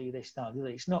clubs and do this now.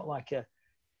 It's not like a,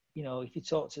 you know, if you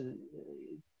talk to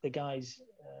the guys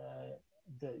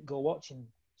that go watching,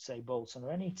 say Bolton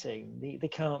or any team, they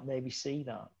can't maybe see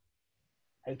that.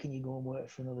 How can you go and work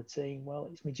for another team? Well,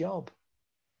 it's my job,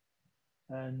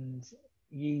 and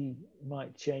you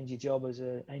might change your job as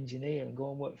an engineer and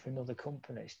go and work for another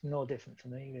company. It's no different for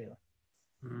me, really.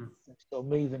 So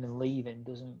moving and leaving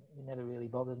it never really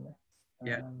bothered me.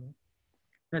 Yeah.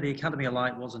 No, the Academy of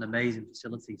Light was an amazing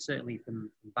facility, certainly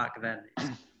from back then.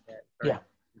 Yeah.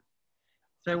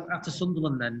 So after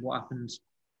Sunderland, then what happened?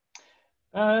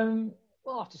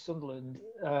 Well, after Sunderland,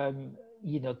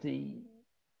 you know, the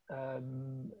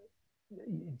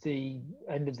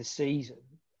end of the season,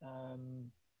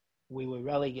 we were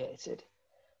relegated.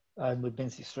 And we'd been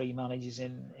through 3 managers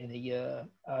in a year,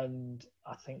 and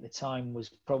I think the time was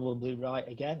probably right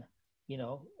again. You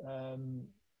know,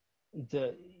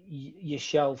 your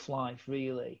shelf life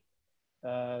really,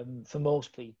 for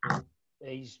most people,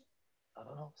 is, I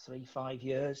don't know, 3-5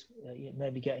 years.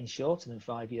 Maybe getting shorter than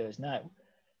 5 years now.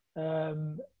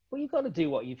 But you've got to do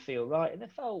what you feel right, and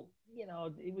it felt, you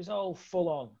know, it was all full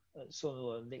on at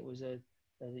Sunderland. It was a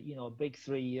big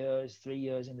 3 years, 3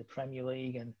 years in the Premier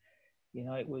League, and you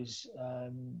know, it was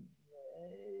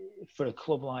for a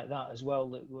club like that as well,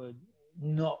 that were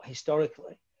not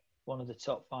historically one of the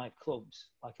top 5 clubs,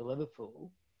 like a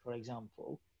Liverpool, for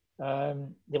example.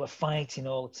 They were fighting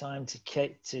all the time to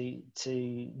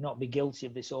not be guilty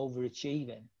of this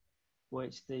overachieving,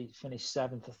 which they finished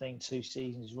 7th, I think, 2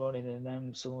 seasons running, and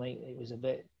then suddenly it was a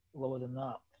bit lower than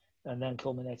that, and then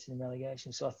culminated in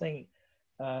relegation. So I think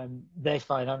they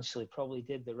financially probably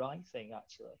did the right thing,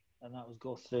 actually. And that was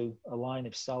go through a line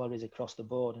of salaries across the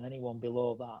board, and anyone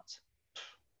below that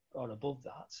or above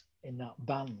that, in that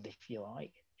band, if you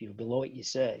like. If you're below it, you're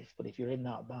safe. But if you're in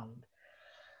that band,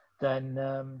 then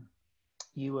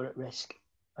you were at risk.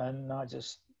 And I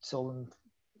just told them,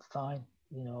 fine,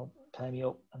 you know, pay me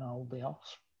up and I'll be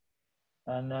off.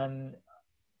 And then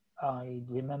I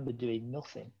remember doing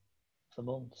nothing for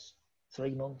months,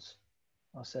 3 months.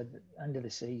 I said, end of the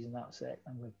season, that's it.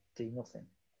 I'm going to do nothing.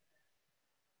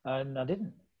 And I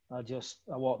didn't. I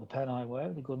walked the Pennine way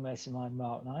with a good mate of mine,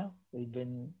 Mark Niall. He'd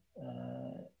been,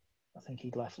 I think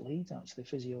he'd left Leeds, actually,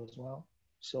 physio as well.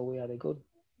 So we had a good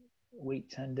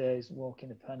week, 10 days walking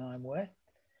the Pennine way.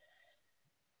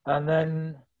 And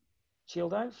then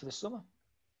chilled out for the summer.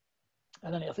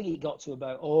 And then I think it got to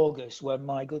about August when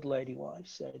my good lady wife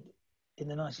said, in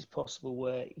the nicest possible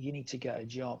way, you need to get a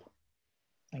job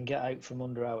and get out from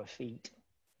under our feet.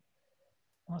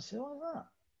 And I said, what's that?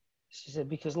 She said,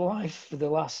 because life for the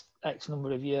last X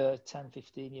number of years, 10,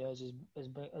 15 years, has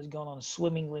gone on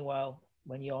swimmingly well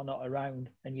when you're not around,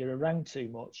 and you're around too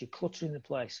much. You're cluttering the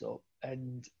place up,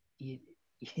 and you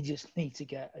just need to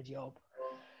get a job,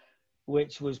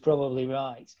 which was probably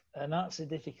right. And that's a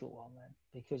difficult one then,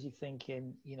 because you're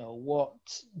thinking, you know,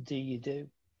 what do you do?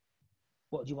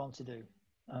 What do you want to do?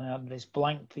 And I have this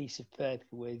blank piece of paper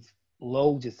with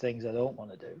loads of things I don't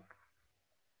want to do.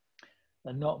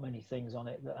 And not many things on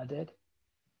it that I did.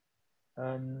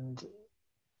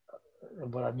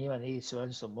 But I knew I needed to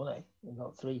earn some money. I've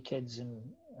got 3 kids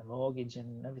and a mortgage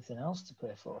and everything else to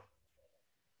pay for.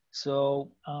 So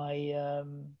I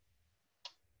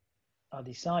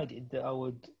decided that I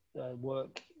would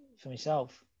work for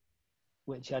myself,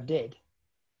 which I did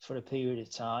for a period of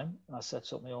time. I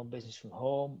set up my own business from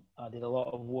home. I did a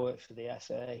lot of work for the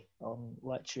FA on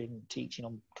lecturing, teaching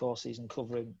on courses and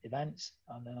covering events.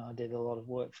 And then I did a lot of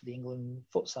work for the England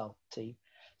futsal team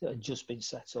that had just been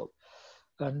set up.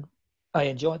 And I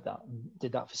enjoyed that and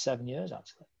did that for 7 years,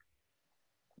 actually,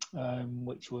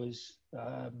 which was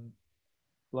a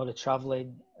lot of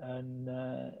travelling and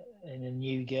in a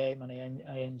new game. And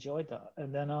I enjoyed that.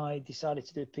 And then I decided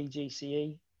to do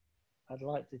PGCE. I'd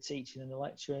like the teaching and the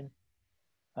lecturing,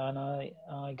 and I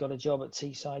got a job at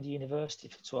Teesside University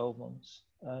for 12 months.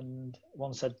 And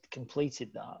once I'd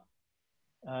completed that,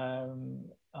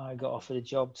 I got offered a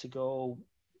job to go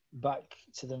back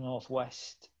to the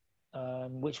Northwest,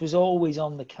 which was always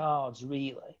on the cards,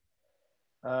 really,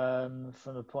 from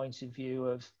a point of view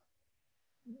of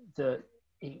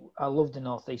I loved the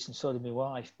Northeast, and so did my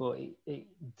wife, but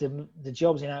the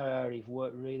jobs in our area of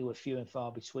work really were few and far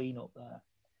between up there.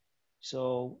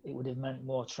 So it would have meant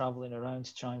more travelling around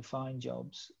to try and find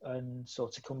jobs. And so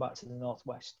to come back to the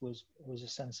Northwest was a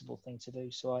sensible thing to do.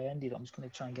 So I'm just going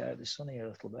to try and get out of the sun here a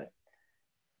little bit.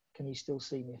 Can you still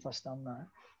see me if I stand there?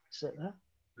 Sit there?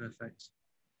 Perfect.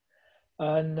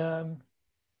 And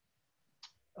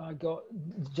I got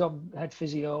the job head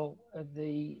physio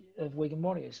of Wigan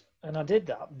Warriors, and I did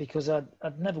that because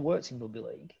I'd never worked in rugby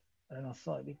league, and I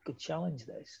thought it'd be a good challenge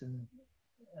this, and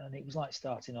it was like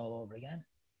starting all over again.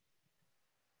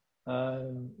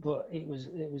 But it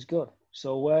was good.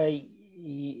 So where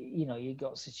you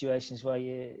got situations where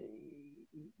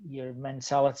your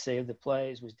mentality of the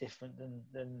players was different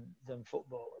than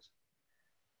footballers.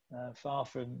 Far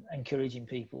from encouraging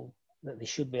people that they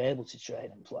should be able to train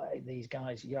and play, these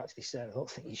guys, you actually said, I don't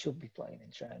think you should be playing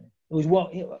in training. It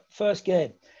was first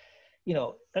game,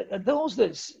 those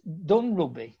that's done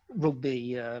rugby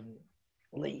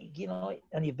league,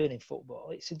 and you've been in football,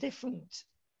 it's a different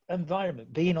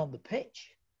environment being on the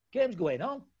pitch. Game's going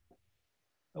on.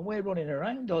 And we're running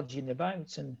around, dodging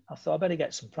about. And I thought I better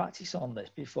get some practice on this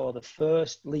before the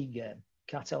first league game,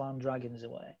 Catalan Dragons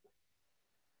away.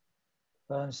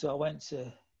 And so I went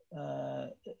to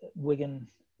Wigan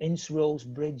Ince-Rolls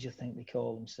Bridge, I think they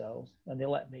call themselves, and they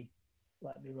let me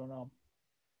run on,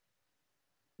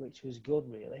 which was good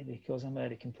really, because I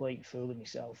made a complete fool of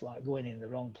myself, like going in the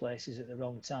wrong places at the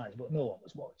wrong times, but no one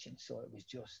was watching, so it was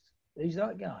just, who's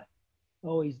that guy?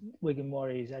 Oh, he's Wigan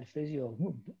Warriors head physio.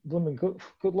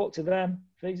 Good luck to them.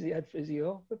 He's the head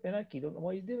physio. Flipping heck, he don't know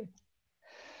what he's doing.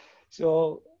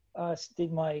 So I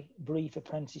did my brief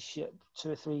apprenticeship,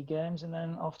 2 or 3 games, and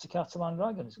then off to Catalan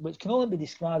Dragons, which can only be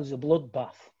described as a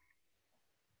bloodbath.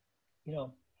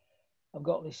 I've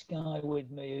got this guy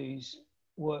with me who's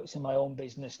works in my own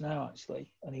business now,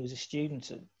 actually, and he was a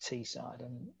student at Teesside,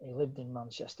 and he lived in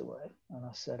Manchester way. And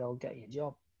I said, I'll get you a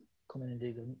job. Come in and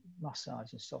do the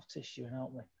massage and soft tissue and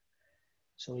help me.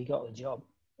 So he got the job,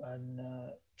 and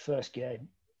first game,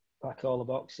 pack all the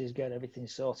boxes, get everything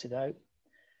sorted out.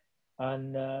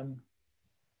 And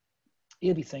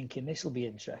he'll be thinking, this will be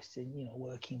interesting,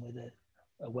 working with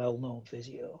a well-known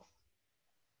physio.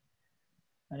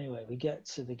 Anyway, we get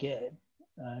to the game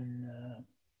and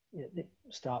they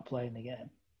start playing the game.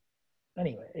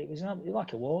 Anyway, it was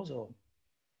like a war zone.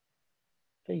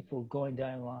 People going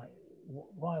down like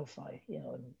wildfire,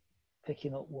 and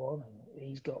picking up one, and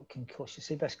he's got concussion. I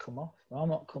said, best come off. Well, I'm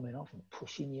not coming off. I'm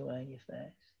pushing you in your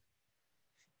face.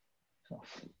 So,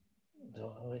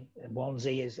 one's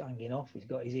ear's hanging off. He's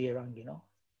got his ear hanging off.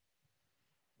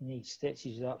 He needs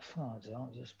stitches. That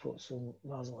don't just put some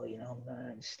Vaseline on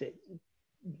there and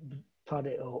pad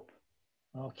it up.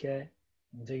 Okay,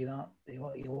 do that. Do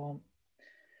what you want.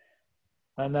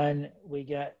 And then we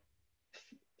get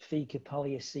Fika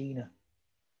Paliacina,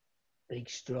 big,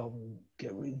 strong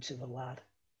garroot of a lad.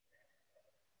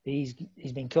 He's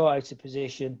been caught out of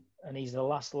position, and he's the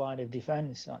last line of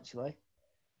defence, actually.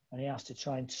 And he has to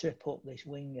try and trip up this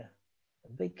winger.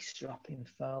 A big strapping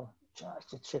fella. Tries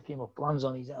to trip him up, lands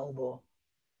on his elbow,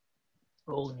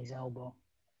 holding his elbow.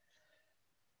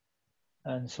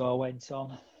 And so I went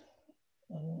on.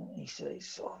 And he says,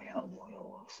 sorry,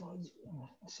 elbow.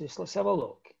 I says, let's have a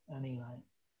look. Anyway,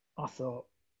 I thought,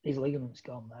 his ligament's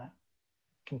gone there.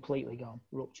 Completely gone,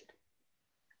 ruptured.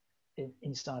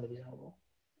 Inside of his elbow.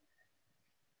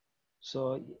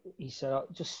 So he said,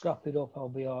 just strap it up, I'll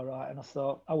be all right. And I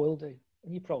thought, I will do.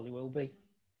 And you probably will be.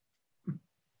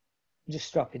 Just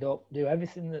strap it up, do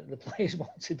everything that the players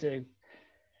want to do.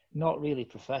 Not really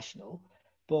professional,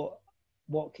 but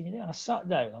what can you do? And I sat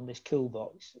down on this cool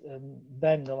box, and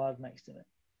Ben, the lad next to me,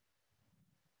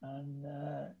 and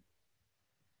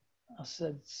I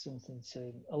said something to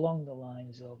him along the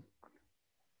lines of,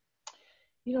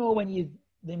 when you've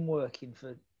been working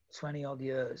for 20 odd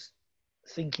years,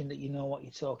 thinking that you know what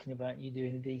you're talking about and you're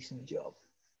doing a decent job.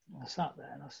 And I sat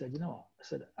there and I said, what? I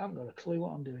said, I haven't got a clue what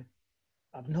I'm doing.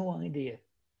 I've no idea.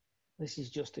 This is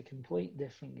just a complete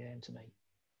different game to me.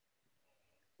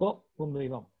 But we'll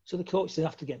move on. So the coach said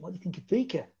after the game, what do you think of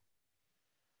Fika?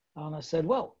 And I said,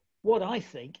 well, what I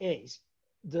think is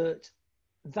that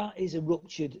is a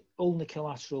ruptured ulnar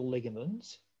collateral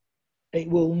ligament. It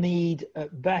will need,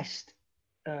 at best,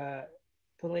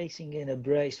 placing in a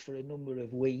brace for a number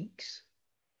of weeks,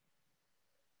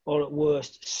 or at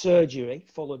worst, surgery,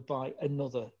 followed by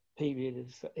another period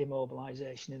of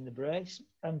immobilisation in the brace,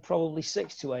 and probably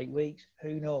 6 to 8 weeks,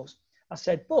 who knows. I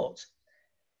said, but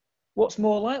what's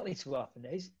more likely to happen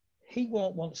is he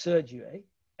won't want surgery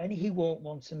and he won't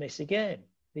want to miss a game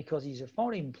because he's a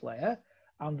foreign player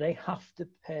and they have to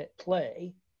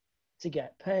play to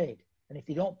get paid. And if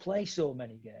they don't play so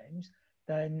many games,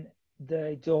 then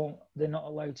they're not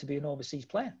allowed to be an overseas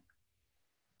player.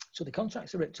 So the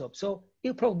contracts are ripped up. So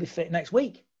he'll probably be fit next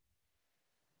week.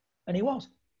 And he was.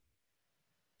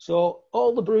 So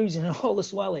all the bruising and all the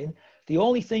swelling, the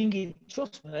only thing he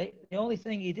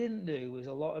didn't do was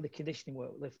a lot of the conditioning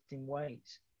work, lifting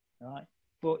weights, right?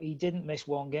 But he didn't miss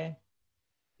one game.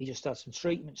 He just had some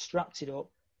treatment, strapped it up,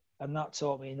 and that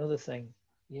taught me another thing.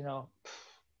 You know,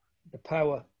 the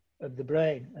power of the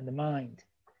brain and the mind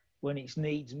when it's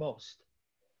needs must.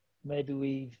 Maybe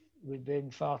we've been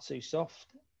far too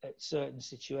soft at certain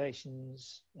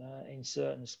situations in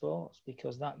certain sports,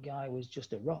 because that guy was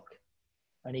just a rock,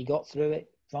 and he got through it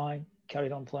fine,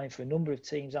 carried on playing for a number of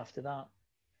teams after that,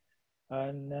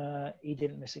 and he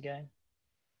didn't miss a game.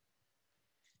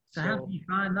 So how do you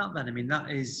find that then? I mean,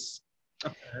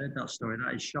 I've heard that story.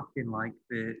 That is shocking. Like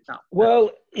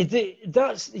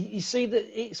that's, you see,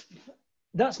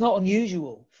 that's not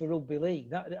unusual for rugby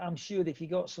league. I'm sure if you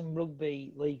got some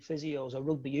rugby league physios or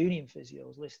rugby union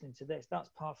physios listening to this, that's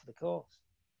part of the course.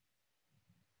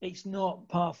 It's not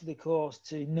part of the course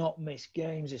to not miss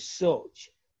games as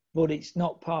such, but it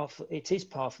is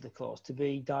part of the course to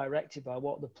be directed by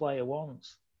what the player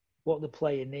wants, what the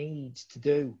player needs to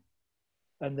do.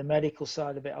 And the medical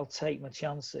side of it, I'll take my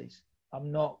chances.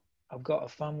 I've got a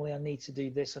family, I need to do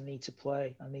this, I need to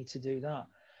play, I need to do that.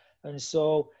 And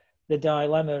so the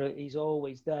dilemma is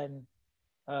always then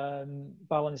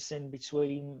balancing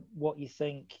between what you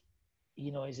think,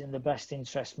 you know, is in the best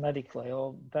interest medically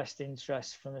or best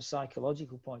interest from a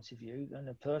psychological point of view, and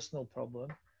a personal problem,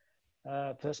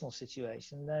 personal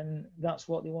situation, then that's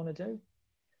what they want to do.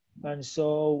 And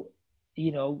so,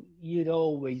 you know, you'd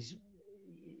always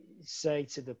say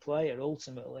to the player,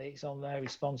 ultimately, it's on their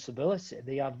responsibility.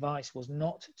 The advice was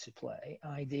not to play.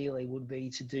 Ideally would be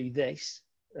to do this,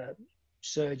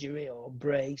 surgery or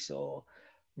brace or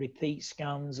repeat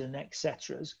scans and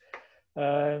etc.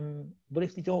 But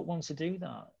if they don't want to do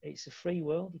that, it's a free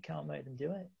world. You can't make them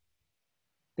do it.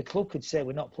 The club could say,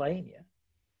 we're not playing you,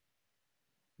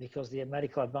 because the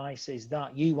medical advice is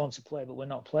that you want to play, but we're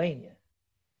not playing you.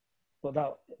 But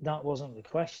that wasn't the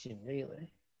question,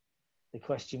 really. The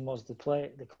question was the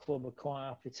club were quite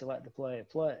happy to let the player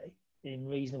play in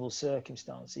reasonable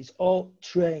circumstances, or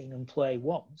train and play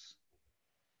once.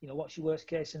 You know, what's your worst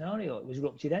case scenario? It was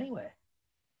ruptured anyway.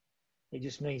 It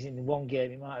just means in the one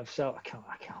game he might have felt, I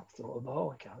can't throw a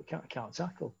ball, I can't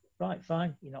tackle. Right,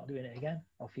 fine, you're not doing it again.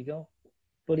 Off you go.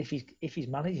 But if he's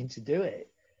managing to do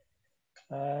it,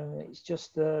 it's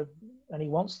just and he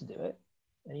wants to do it,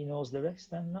 and he knows the risk,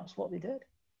 then that's what they did.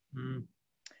 Mm.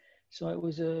 So it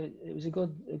was a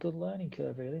good learning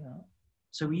curve, really. That.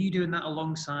 So were you doing that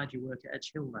alongside your work at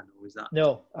Edge Hill then, or was that?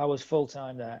 No, I was full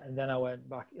time there, and then I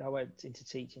went into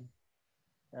teaching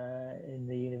in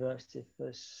the university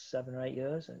for 7 or 8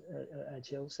 years at Edge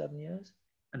Hill, 7 years.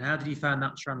 And how did you find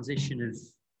that transition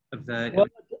of the? Well,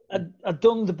 I'd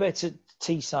done the bit at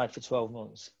Teesside for 12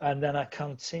 months, and then I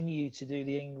continued to do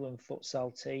the England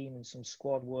futsal team and some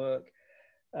squad work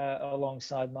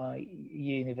alongside my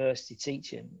university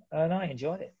teaching, and I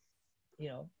enjoyed it. You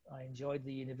know, I enjoyed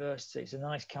the university. It's a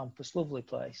nice campus, lovely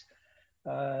place,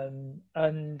 and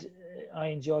I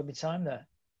enjoyed my time there.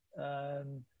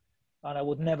 And I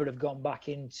would never have gone back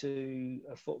into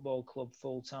a football club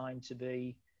full time to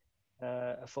be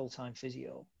a full time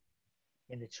physio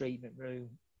in the treatment room.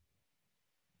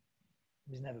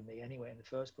 It was never me anyway in the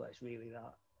first place, really,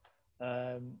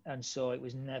 that. And so it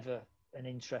was never an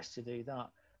interest to do that.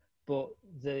 But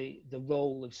the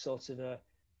role of sort of a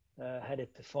head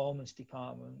of performance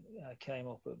department came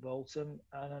up at Bolton,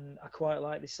 and I quite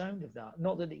like the sound of that.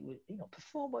 Not that it was, you know,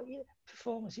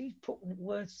 performance, who's putting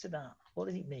words to that? What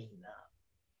does it mean, that?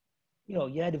 You know,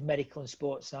 you're head of medical and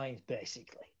sports science,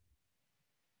 basically.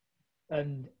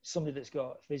 And somebody that's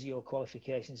got physio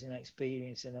qualifications and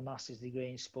experience and a master's degree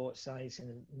in sports science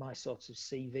and my sort of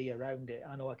CV around it,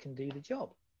 I know I can do the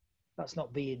job. That's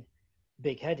not being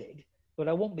big-headed, but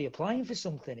I won't be applying for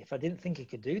something if I didn't think I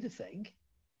could do the thing.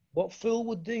 What fool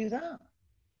would do that?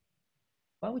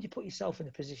 Why would you put yourself in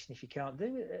a position if you can't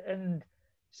do it? And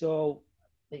so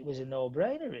it was a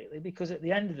no-brainer, really, because at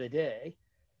the end of the day,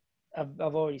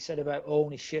 I've already said about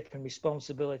ownership and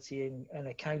responsibility and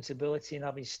accountability, and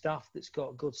having staff that's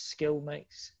got good skill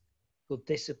mix, good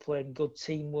discipline, good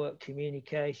teamwork,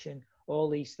 communication, all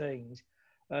these things.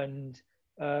 And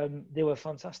they were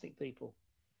fantastic people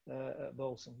at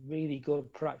Bolton. Really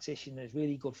good practitioners,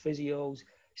 really good physios.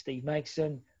 Steve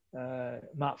Megson,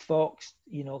 Matt Fox,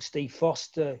 you know, Steve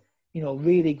Foster, you know,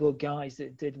 really good guys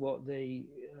that did what they,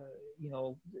 you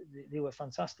know, they were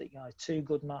fantastic guys. 2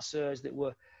 good masseurs that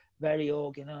were very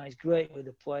organised, great with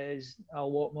the players.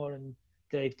 Al Watmore and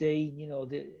Dave Dean, you know,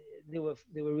 they were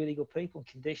really good people.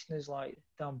 Conditioners like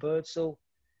Dan Birdsall,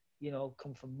 you know,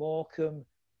 come from Morecambe,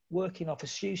 working off a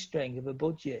shoestring of a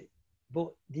budget, but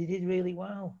they did really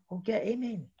well. Well, get him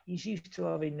in. He's used to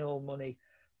having no money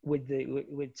with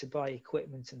to buy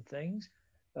equipment and things.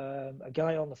 A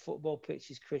guy on the football pitch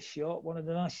is Chris Short, one of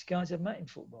the nicest guys I've met in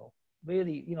football.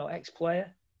 really,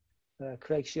 ex-player,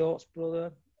 Craig Short's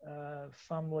brother,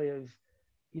 family of,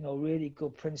 really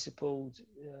good, principled,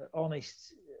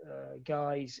 honest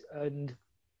guys, and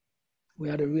we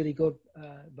had a really good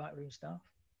backroom staff.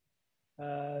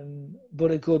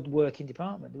 But a good working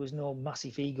department. There was no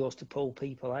massive egos to pull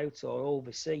people out or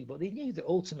oversee, but they knew that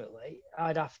ultimately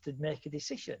I'd have to make a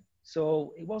decision.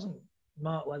 So it wasn't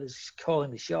Mark Leathers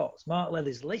calling the shots. Mark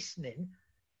Leathers listening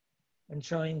and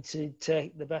trying to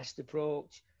take the best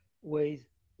approach with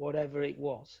whatever it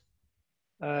was.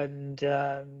 And,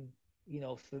 for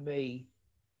me,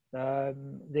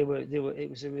 it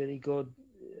was a really good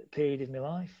period of my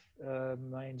life.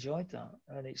 I enjoyed that.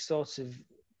 And it sort of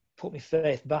put my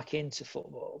faith back into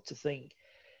football to think,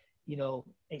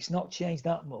 it's not changed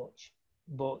that much,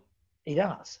 but it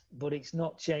has. But it's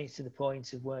not changed to the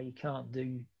point of where you can't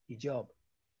do your job,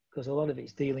 because a lot of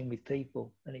it's dealing with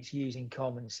people and it's using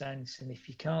common sense. And if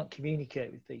you can't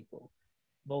communicate with people,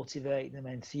 motivate them,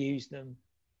 enthuse them,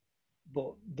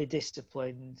 but be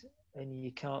disciplined, and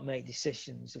you can't make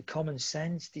decisions, the common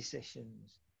sense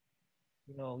decisions,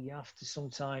 you have to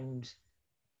sometimes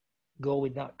go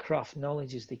with that craft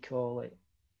knowledge, as they call it.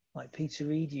 Like Peter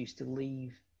Reid used to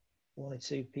leave one or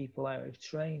two people out of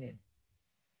training,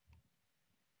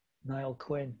 Niall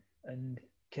Quinn and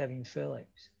Kevin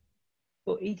Phillips.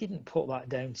 But he didn't put that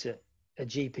down to a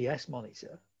GPS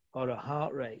monitor or a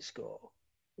heart rate score.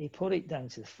 He put it down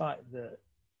to the fact that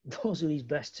those are his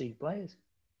best two players.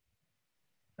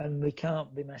 And we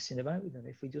can't be messing about with them.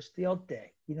 If we just, the odd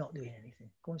day, you're not doing anything,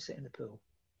 go and sit in the pool.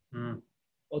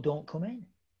 Or don't come in.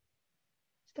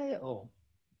 Stay at home.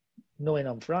 Knowing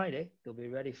on Friday, they'll be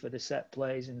ready for the set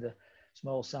plays and the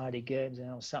small-sided games. And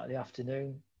on Saturday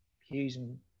afternoon,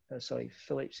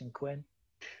 Phillips and Quinn,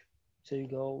 2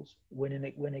 goals,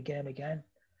 win a game again.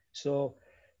 So,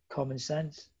 common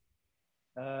sense.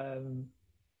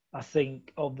 I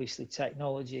think obviously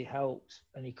technology helps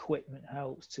and equipment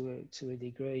helps to a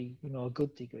degree, a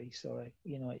good degree. Sorry,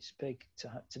 it's big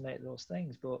to make those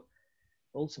things, but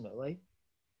ultimately,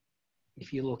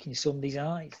 if you look in somebody's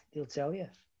eyes, they'll tell you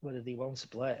whether they want to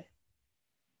play.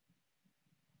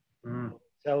 They'll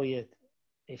tell you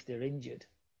if they're injured,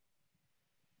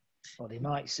 or they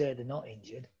might say they're not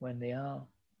injured when they are.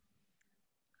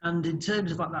 And in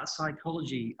terms of like that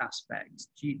psychology aspect,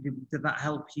 did that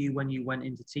help you when you went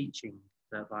into teaching,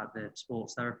 like the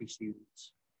sports therapy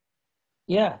students?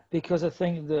 Yeah, because I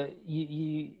think that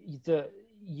you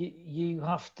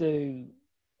have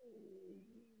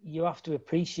to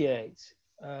appreciate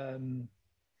that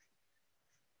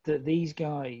these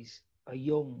guys are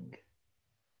young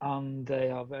and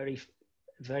they are very,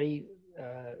 very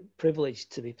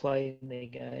privileged to be playing the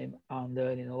game and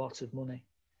earning a lot of money.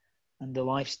 And the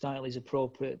lifestyle is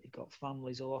appropriate. They've got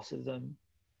families, a lot of them.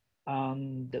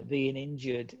 And that being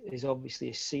injured is obviously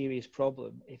a serious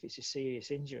problem if it's a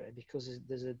serious injury, because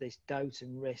there's this doubt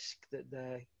and risk that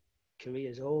their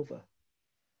career's over.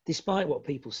 Despite what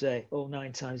people say,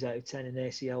 9 times out of 10 an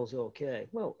ACL's okay.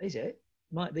 Well, is it?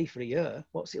 Might be for a year.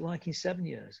 What's it like in 7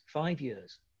 years, 5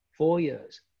 years, 4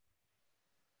 years?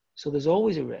 So there's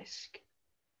always a risk.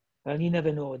 And you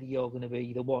never know whether you're going to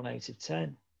be the 1 out of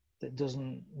 10 that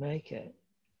doesn't make it.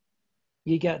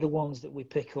 You get the ones that we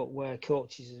pick up where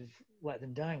coaches have let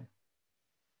them down.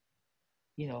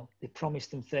 They promise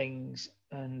them things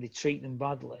and they treat them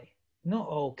badly. Not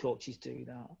all coaches do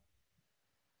that.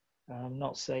 I'm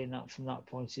not saying that from that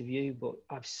point of view, but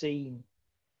I've seen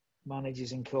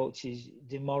managers and coaches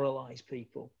demoralise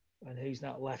people. And who's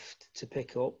that left to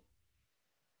pick up?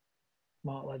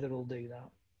 Mark Leather will do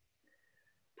that.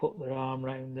 Put their arm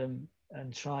around them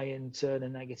and try and turn a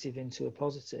negative into a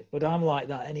positive. But I'm like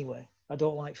that anyway. I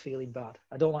don't like feeling bad.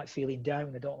 I don't like feeling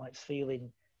down. I don't like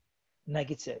feeling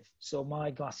negative. So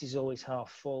my glass is always half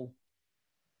full.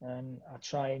 And I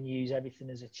try and use everything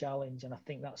as a challenge. And I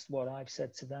think that's what I've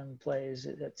said to them, players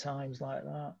at times like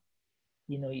that.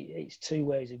 It's 2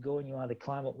 ways of going. You either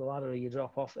climb up the ladder or you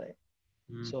drop off it.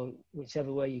 So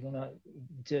whichever way you're going to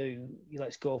do,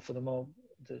 let's go for the one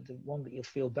that you'll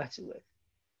feel better with.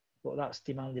 But that's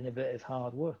demanding a bit of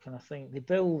hard work. And I think they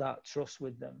build that trust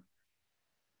with them.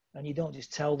 And you don't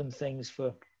just tell them things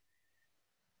for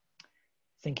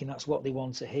thinking that's what they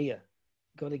want to hear.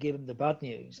 You've got to give them the bad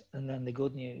news and then the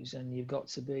good news. And you've got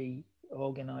to be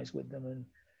organised with them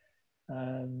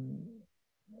and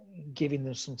giving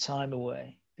them some time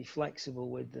away. Be flexible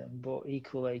with them. But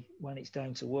equally, when it's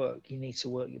down to work, you need to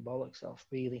work your bollocks off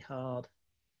really hard.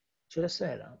 Should I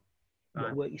say that?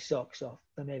 Right. Work your socks off.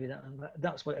 And maybe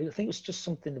that's what I think. It was just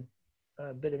something,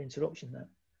 a bit of interruption there.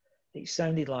 It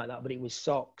sounded like that, but it was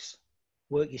socks.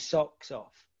 Work your socks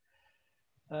off.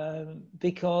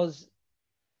 Because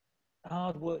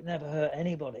hard work never hurt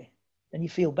anybody. And you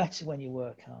feel better when you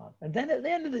work hard. And then at the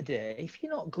end of the day, if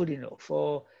you're not good enough,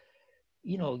 or,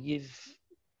 you know, you've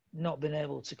not been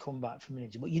able to come back from an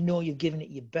injury, but you know you've given it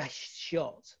your best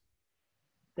shot,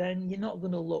 then you're not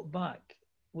going to look back,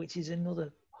 which is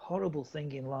another horrible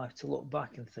thing in life, to look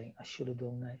back and think, I should have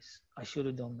done this, I should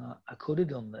have done that, I could have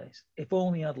done this. If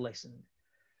only I'd listened.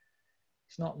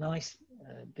 It's not nice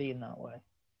being that way.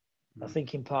 I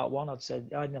think in part one, I'd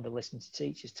said I'd never listened to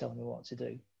teachers telling me what to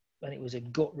do. And it was a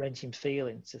gut-wrenching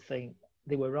feeling to think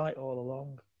they were right all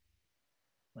along.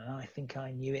 And I think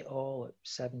I knew it all at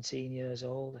 17 years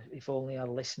old. If only I'd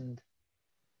listened,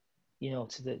 you know,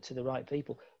 to the right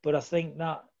people. But I think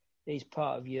that is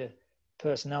part of your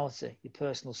personality, your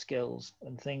personal skills,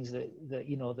 and things that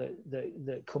you know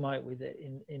that come out with it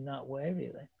in that way,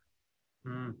 really.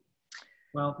 Mm.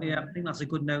 Well, yeah, I think that's a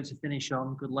good note to finish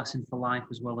on. Good lesson for life,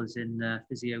 as well as in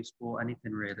physio sport,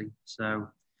 anything really. So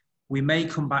we may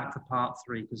come back for part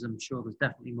 3, because I'm sure there's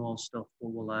definitely more stuff, but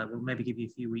we'll maybe give you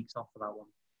a few weeks off for that one.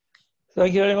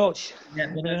 Thank you very much. Yeah,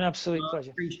 It's been an absolute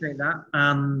pleasure. Appreciate that,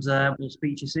 and we'll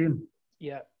speak to you soon.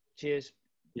 Yeah, cheers.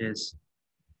 Cheers.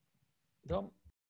 Dom.